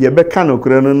so ye beka no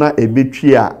kure no na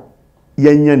ebetwi a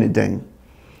yenye ne den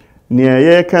ne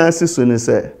ye kan siso ne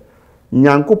say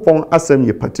Nyankopon asem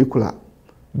ye particular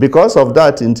because of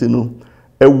that intino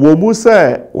ewomu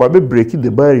say wa be break the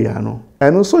barrier no.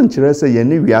 And also in Chirese,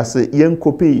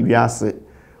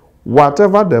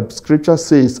 whatever the scripture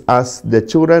says as the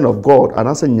children of God, and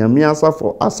as a nyamiasa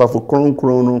for kron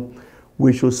krono,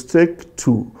 we should stick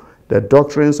to the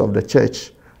doctrines of the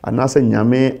church, and as a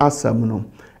nyame asamno.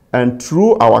 And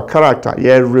through our character,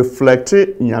 ye reflect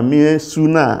nyame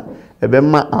suna,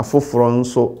 ebema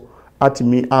afofronso,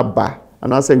 atimi abba,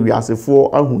 and as a we as a for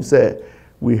who say,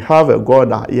 we have a God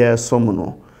that ye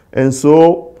somono. And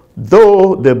so,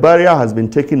 though the barrier has been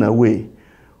taken away,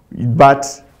 but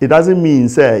it doesn't mean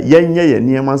say yenye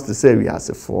near to say we as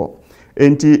a for.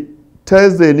 Enti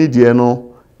Thursday ni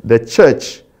the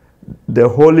church, the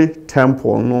holy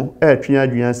temple no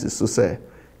so say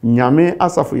nyame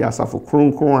asafu yasafu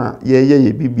kronkron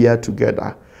ye bibia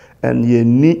together and ye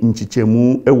ni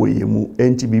nchichemu ewe yemu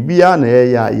enti bibia na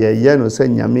ye no say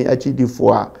nyame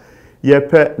achidifo a ye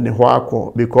pe ne ho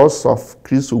akọ because of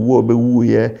Christ wo be wu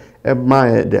ye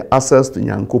the access to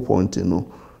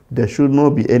Nyankopon, there should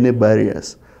not be any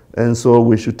barriers. And so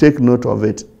we should take note of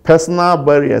it. Personal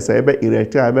barriers, ebe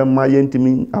erect, ebe ma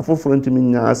yentimi, afoforo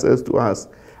ntimi access to us.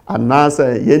 And now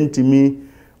say yentimi,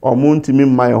 omuntimi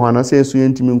ma yohana say so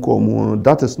yentimi nko omu.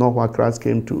 That is not what Christ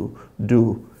came to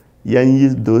do.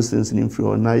 yɛnyi those things no mfiri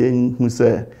hɔ na yɛnhu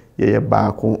sɛ yɛyɛ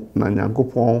baako na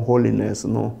Nyankopɔn holiness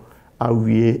no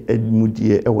awie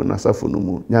admudie ɛwɔ n'asafo no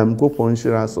mu. Nyankopɔn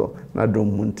nhyira so na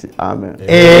dom mu nti. Amen.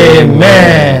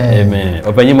 Amen.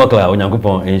 Opanyi mokla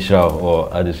Onyankopɔn nhyira o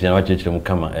adesua wa kyerɛkyerɛ mu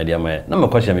kama ɛde ama na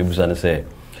makwahye mebusa ne sɛ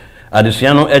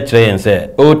adesua no ɛkyerɛ yɛn sɛ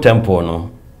old temple no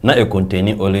na it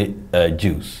contain only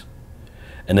Jews,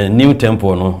 and the new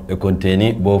temple no it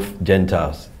contain both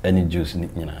Gentiles and Jews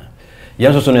nyina.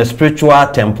 Yɛn so no spiritual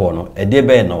temple no ɛde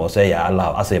bɛn na wɔsɛ yɛ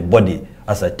allow as a body,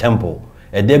 as a temple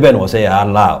ɛde bɛn na wɔsɛ yɛ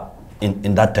allow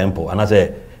in that temple, and I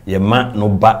say ye ma no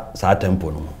ba sa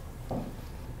temple no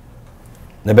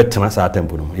never tena sa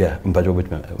temple no yeah mpajo bit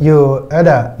yo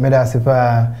ada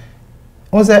medasipa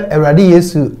on say Awurade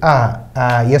Yesu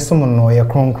yesom no ye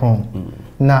kronkron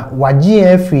na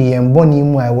wagye afiri en boni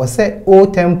mu a wo say o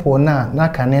temple na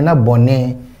kane na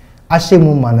bone ahye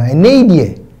mu ma no ene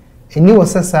die eni wo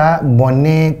say sa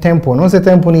bone temple no say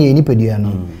temple no ye ni pedua no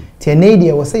te ene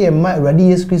die wo say ye ma Awurade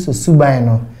Yesu Kristo suban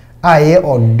no ye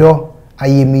odo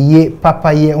ayemiye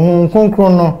papa ye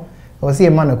kronkron no wo say ye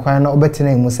ma no kwan na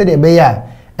obetena mu say de be ya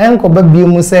enko ba bi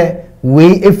mu say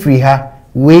we efiri ha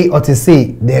we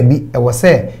otese there be wo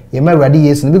say ye ma Awurade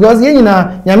Yesu because ye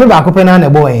nyina nyame ba ko pe na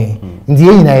boy nti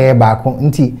ye nyina ye ba ko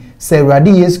nti say Awurade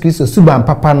Yesu Kristo suban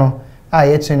papa no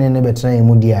ye kyene ne betena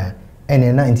mu dia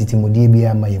ene na entity mu dia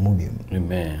bia ma ye mu bia.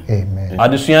 Amen. Amen.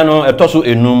 Adesua no etoso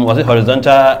enum was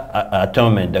horizontal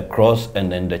atonement, the cross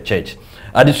and then the church.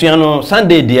 Adesua no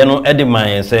Sunday die no e de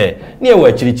man say ne e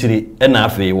wa chirichiri e na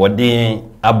afi wo den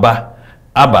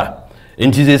aba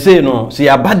nti se no si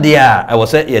aba de a e wo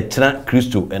say ye tena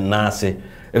Kristo enase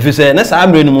efi say na sa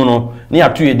amre no mu no ne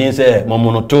ato ye din say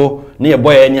momonoto ne ye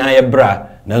boye nya ye bra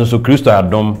na so Kristo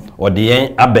adom wo de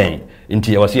yen aben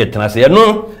nti ye wo say ye tena se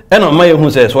no e no ma ye hu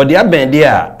say so de aben de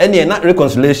a e ne na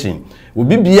reconciliation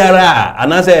obi biara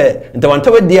anase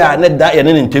ntawantawe de a ne da ye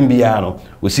ne ntem biara no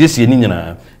wo siesie ni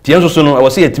nyina ti enso so no wo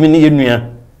say yetimi ne yenua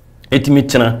etimi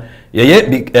tena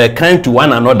ye kind to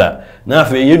one another na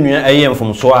afa yenua aye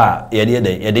mfomso a ye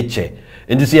de che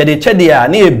nti se ye de che de a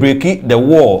na ye break the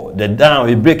wall the down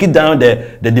we break it down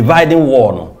the dividing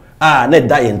wall no na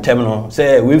da ye ntem no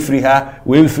say we free her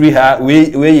we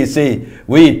you say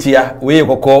we tia we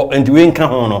kokko nti we nka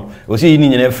ho no wo say ni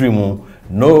nyina free mu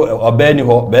no obani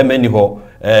ho be mani ho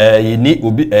ni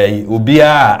obi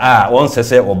a won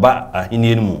sese oba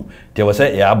ahini mu te wo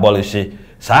say ya abolish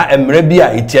sa emre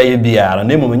bia etia ye bia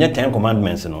na emu nya 10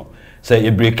 commandments no say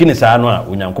e breaking sa no a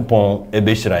Onyankopon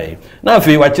ebe hirae na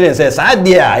afi wa kire say sa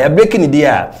de a ya breaking de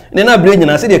a ne na bre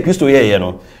nyina say de Kristo ye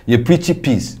no ye preach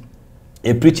peace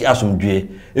e preach asomdwe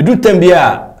edu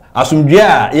tambia asomdwe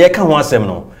a ye ka ho asem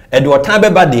no e de otan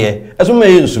beba de eso ma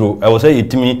ye nsuro e wo say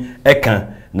yetimi eka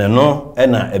na no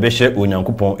na ebe hye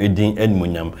Onyankopon edin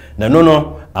animonyam na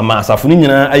no ama asafo no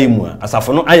nyina ayemu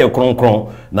asafo no aye kronkron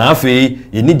na afi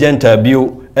ye ni Gentile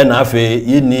bio na afi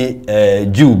ye ni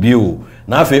Jew bio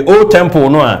na afi old temple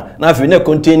no na afi na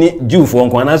contain Jew fo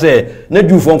nkwan na say na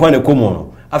Jew fo nkwan na komo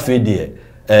no afi de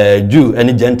Jew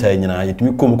any Gentile nyina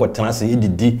yetumi kom ko tenase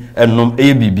edidi enom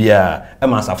bibia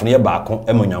ma asafo no ye baako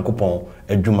ma Onyankopon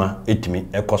adwuma etimi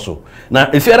ekoso na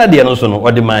efiara de no so no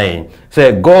ode man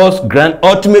say God's grand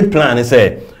ultimate plan is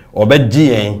say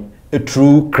obedien a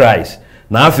true Christ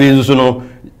na afi so no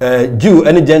Jew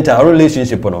and Gentile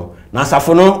relationship no na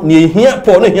asafo no ne hia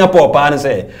Paul pa ne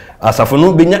say asafo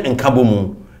no benya nkabo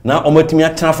mu na omatimi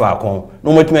atena fa akon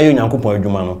na omatimi aye Onyankopon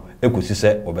adwuma no ekosi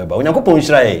se obeba Onyankopon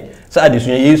hirae sa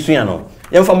adesuya Yesu ya no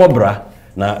yemfa mobra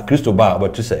na Kristo ba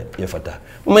obetu se yefata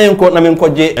menko na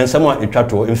menkoje ensam a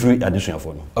etwato emfiri adesuafo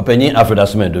no opanyi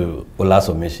afredasomedo ola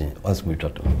submission osmu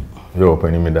etwato yo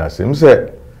opanyi medase mse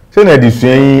se na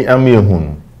adesuya yi ame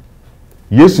ehun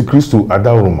Yesu Kristo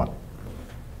adawroma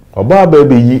oba ba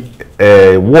be yi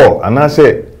wall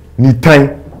anase ni tan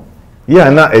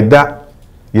ya na eda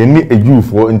ye ni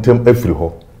ejufo ntem afiri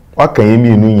ho wakan ye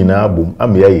mienu nyina bom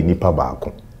ame ya ye nipa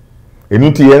baako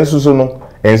enuti ye nsuso no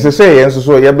ensese ye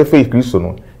nsuso ye be faith Kristo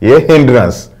no ye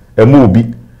hindrance ema obi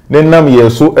ne nam ye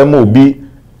so ema obi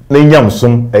ne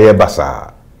nyamsom eye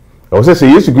basa o se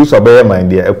Yesu Kristo abaye man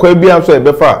dia ekwa bia so e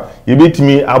be fa ye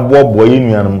betimi abobo ye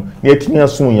nuanum ne atimi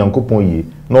aso Nyankopon ye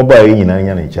no ba ye nyina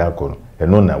nya ne chiako no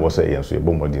eno na wo se ye nso ye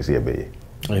bomodin se ye be ye.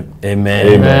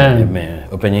 Amen.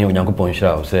 Openyi Onyankopon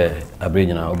hira o se abre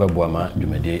nyina obebo ama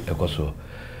dwumadi ekoso.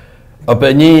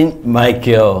 Openyi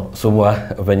Michael Sobwa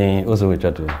openyi oso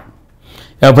wetwato.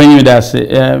 Openyi dase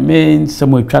me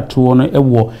samo wetwato no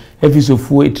ewo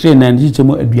efisofo etre na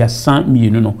njichemo aduasa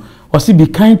mienu no. Osi be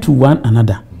kind to one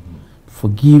another.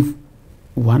 Forgive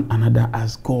one another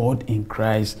as God in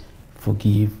Christ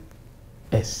forgive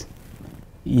us.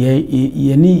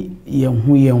 yɛni yɛn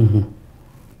ho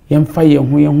yɛmfa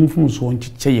yɛn ho mfomsoɔ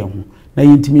nkyekyɛ yɛn ho na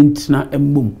yɛntimi ntena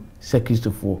mmom sɛ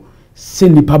Kristofoɔ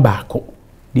sɛ nipa baako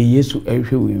de Yesu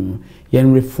ɛhwɛ wɔ mu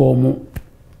yɛn reform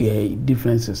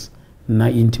differences na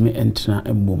yɛntimi ntena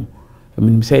mmom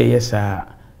menim sɛ yɛ saa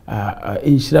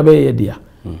nhyira bɛyɛ dia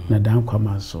na dan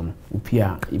kwama so no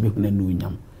opia yɛbɛhuna no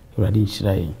nyam Awurade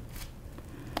nhyira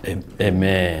yɛn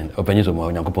amen opanyi so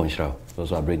mo Nyankopɔn nhyira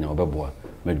so abrɛ nya obɛboa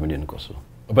medwumde no kɔso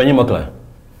opanyi mokla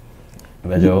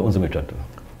bɛjo unso metwato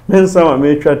Mensama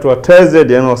metwato Thursday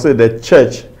de no say the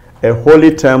church a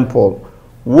holy temple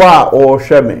wa o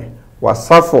hweme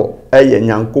wasafo eye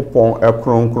Nyankopɔn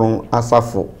ekronkron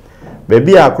asafo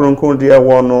bebi a kronkron de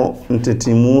ɛwɔ no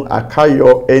ntetimu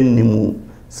akayo enimu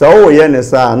sɛ wo yɛ ne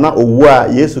saa na owu a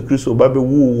Yesu Kristo ba be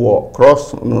wu wɔ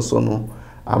cross no so no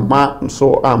ama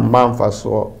so amba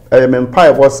mfaso mempa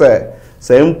ebo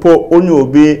sɛ mpo onye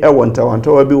obi ɛwɔ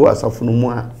ntawantawa bi wɔ asafo no mu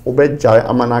a obɛgyae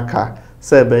amanaka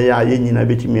sɛ bɛyɛ a yɛnyina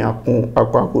betumi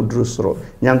akɔ soro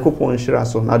Nyankopɔn hyira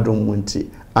so na dom mu nti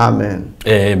amen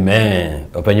amen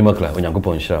opanyi makla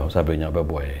Nyankopɔn hyira so abrɛ nya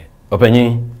obɛboa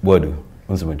opanyi bodu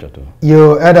unsimetwato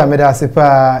yo Elder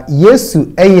Medasepa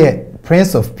Yesu eye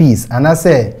Prince of Peace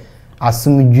anase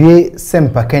asumdwe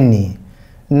sempakani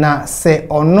na se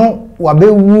ono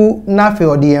wabewu na fe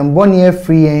ode yen bone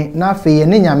afri yen na fe ye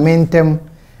ne nyamentem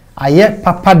aye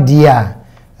papa dia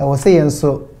wo se yen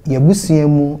so yabusua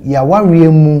mu ya wawe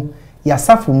mu ya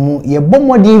safu mu ye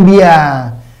bomodin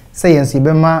bia se yen so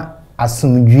bema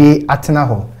asumdwe atena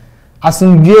ho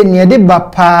asumdwe ne de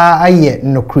bapa aye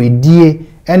nokredie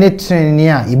ene trenni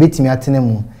a yebetimi atena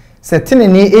mu se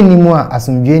tenene enimu a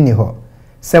asumdwe ni ho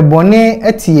se bone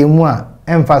atie mu a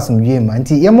emfa asumdwe ma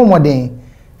nti ye momoden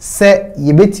se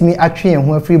yebetimi atwe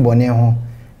ho afri bone ho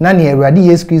na ne Awurade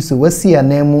Yesu Kristo wasi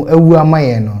anamu awu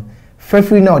amaye no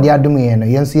fafri na ode adom ye no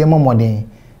yenso ye momoden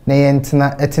na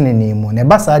yentena etenene mu ne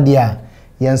basa de a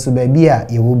yenso ba bia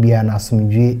ye wo bia na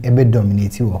asumdwe ebe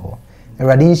dominate wo ho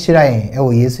Awurade nhyira yen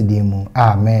ewo Yesu din mu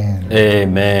amen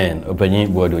amen opanyi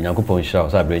bodo Nyankopɔn hyira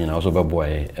so abrɛ nyina so bɛboa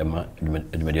ye ema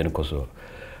dwumade no kɔso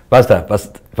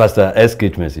pastor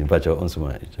SK Messi pacho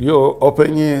onsuma yo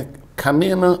opanyi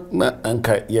kanena na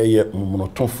anka yeye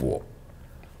mmonotofo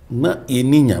na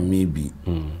yeni nyame bi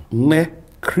ne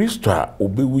Kristo a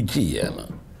obewugi ye na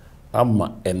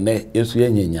ama ene yesu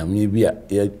yenye nyame bi a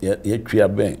yetwa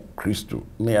ben Kristo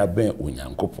na ya ben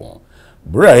Onyankopɔn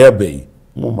bra ya bai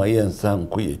moma yensa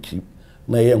nko yechi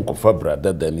na yenkofa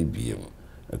brada da ni biem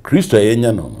Kristo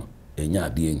yenya no enya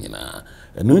ade nyina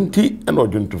eno nti eno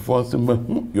dwuntofo se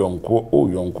mahu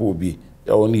yonko bi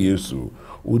ya woni Yesu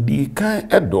odi kan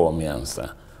edo miansa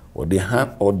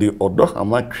odi odo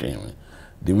hamatwen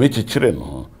de mechichire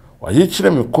no wayekyire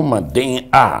me koma den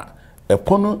a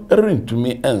epono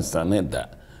rentumi ensane da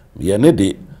ye ne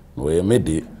de no ye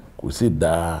mede kusi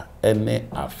da ene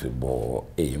afebo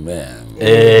amen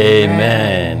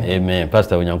amen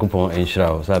pastor Onyankopɔn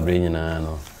enhyira wo sabre nyina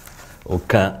no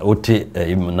oka oti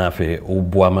nafe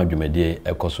oboa madwumade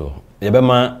ekoso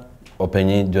yebema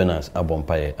opanyi Jonas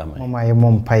abompaye amen mama ye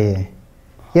mompaye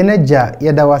yenaja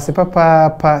yeda wase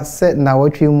papa se na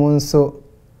watwe mu nso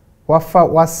wafa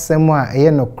wasem a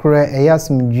eye nokre eye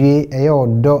asumdwe eye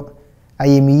odo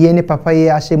ayemiye ne papa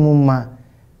ye ahye mu ma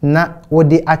na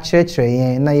wode akyerɛkyerɛ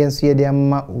yen na yenso ye de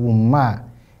ama wumma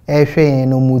ehwe yen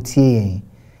no mutie yen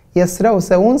yesra wo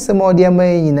se wonsem ode ama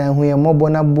yen nyina hu ye mobo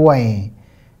na boa yen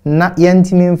na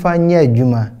yentimi mfa nya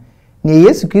adwuma ne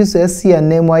Yesu Kristo asi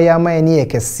anemu ayama yen ye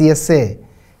kese se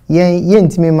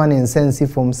yentimi ma ne nsensi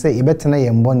fom se yebetena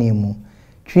yen bone mu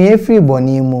twe free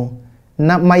bone mu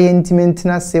na ma yentimi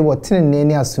ntina se wotene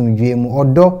ne asumdwe mu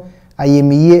odo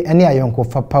ayemiye ene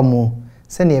ayonkofa pa mu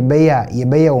se ne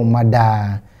yebeye wo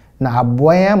mada na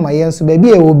aboya ma yenso ba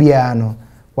bia wo bia no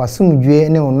wasumdwe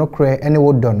ne onokre ene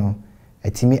wodo no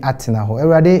atimi atena ho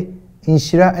Awurade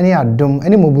nhyira ene adom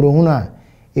ene moburohunu a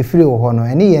efiri wo ho no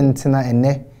ene yentena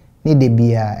ene ne de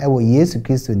bia ewo Yesu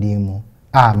Kristo din mu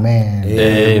amen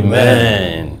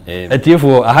amen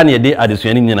etiefo aha ne de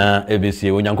adesuani nyina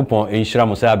ebesie Onyankopɔn enhyira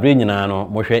mo sɛ abre nyina no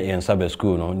mo hwɛ yensabe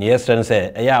school no ne yesrɛ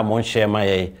sɛ ɛyɛ a mo nhye ma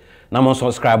yɛ na mo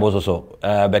subscribe so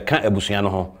bɛka abusua no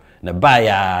ho na ba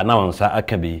ya na onsa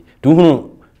aka bi tu hunu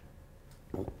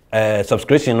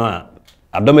subscription no a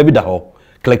adoma bi da ho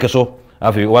click so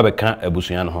afi wa bɛka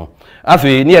abusua no ho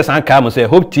afi ne yesan ka mo sɛ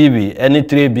Hope TV any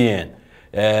 3BN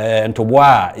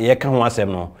ntoboa ye ka ho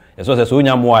asɛm no yeso sɛ so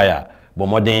nya moa ya bo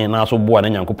modern na so boa na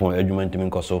Nyankopɔn adwuma ntimi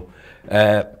nkoso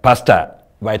pastor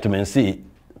vitamin C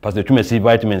pastor Tumesi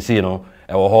vitamin C no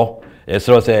ɛwɔ ho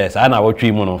yesro sɛ saa na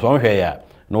wotwi mu no so hwɛ ya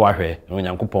no wahwɛ no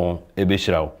Nyankopɔn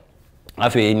ebehirawo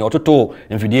afei ni ototo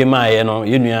mfidie ma ye no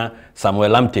yenua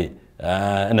Samuel Lamte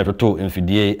na toto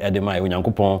mfidie de ma ye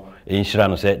onyankopon enhyira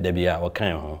no se da bia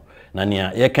wakan ho na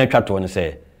nea ye kan twato ne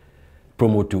se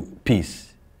promote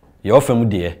peace ye ofam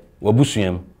de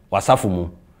wabusuam wasafo mu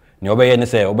ne obeye ne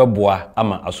se obeboa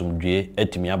ama asomdwe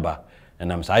atimi aba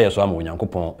nam saa ye so ama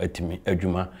onyankopon atimi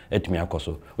adwuma atimi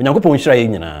akoso onyankopon hyira ye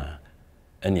nyina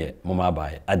ene moma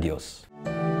abae adios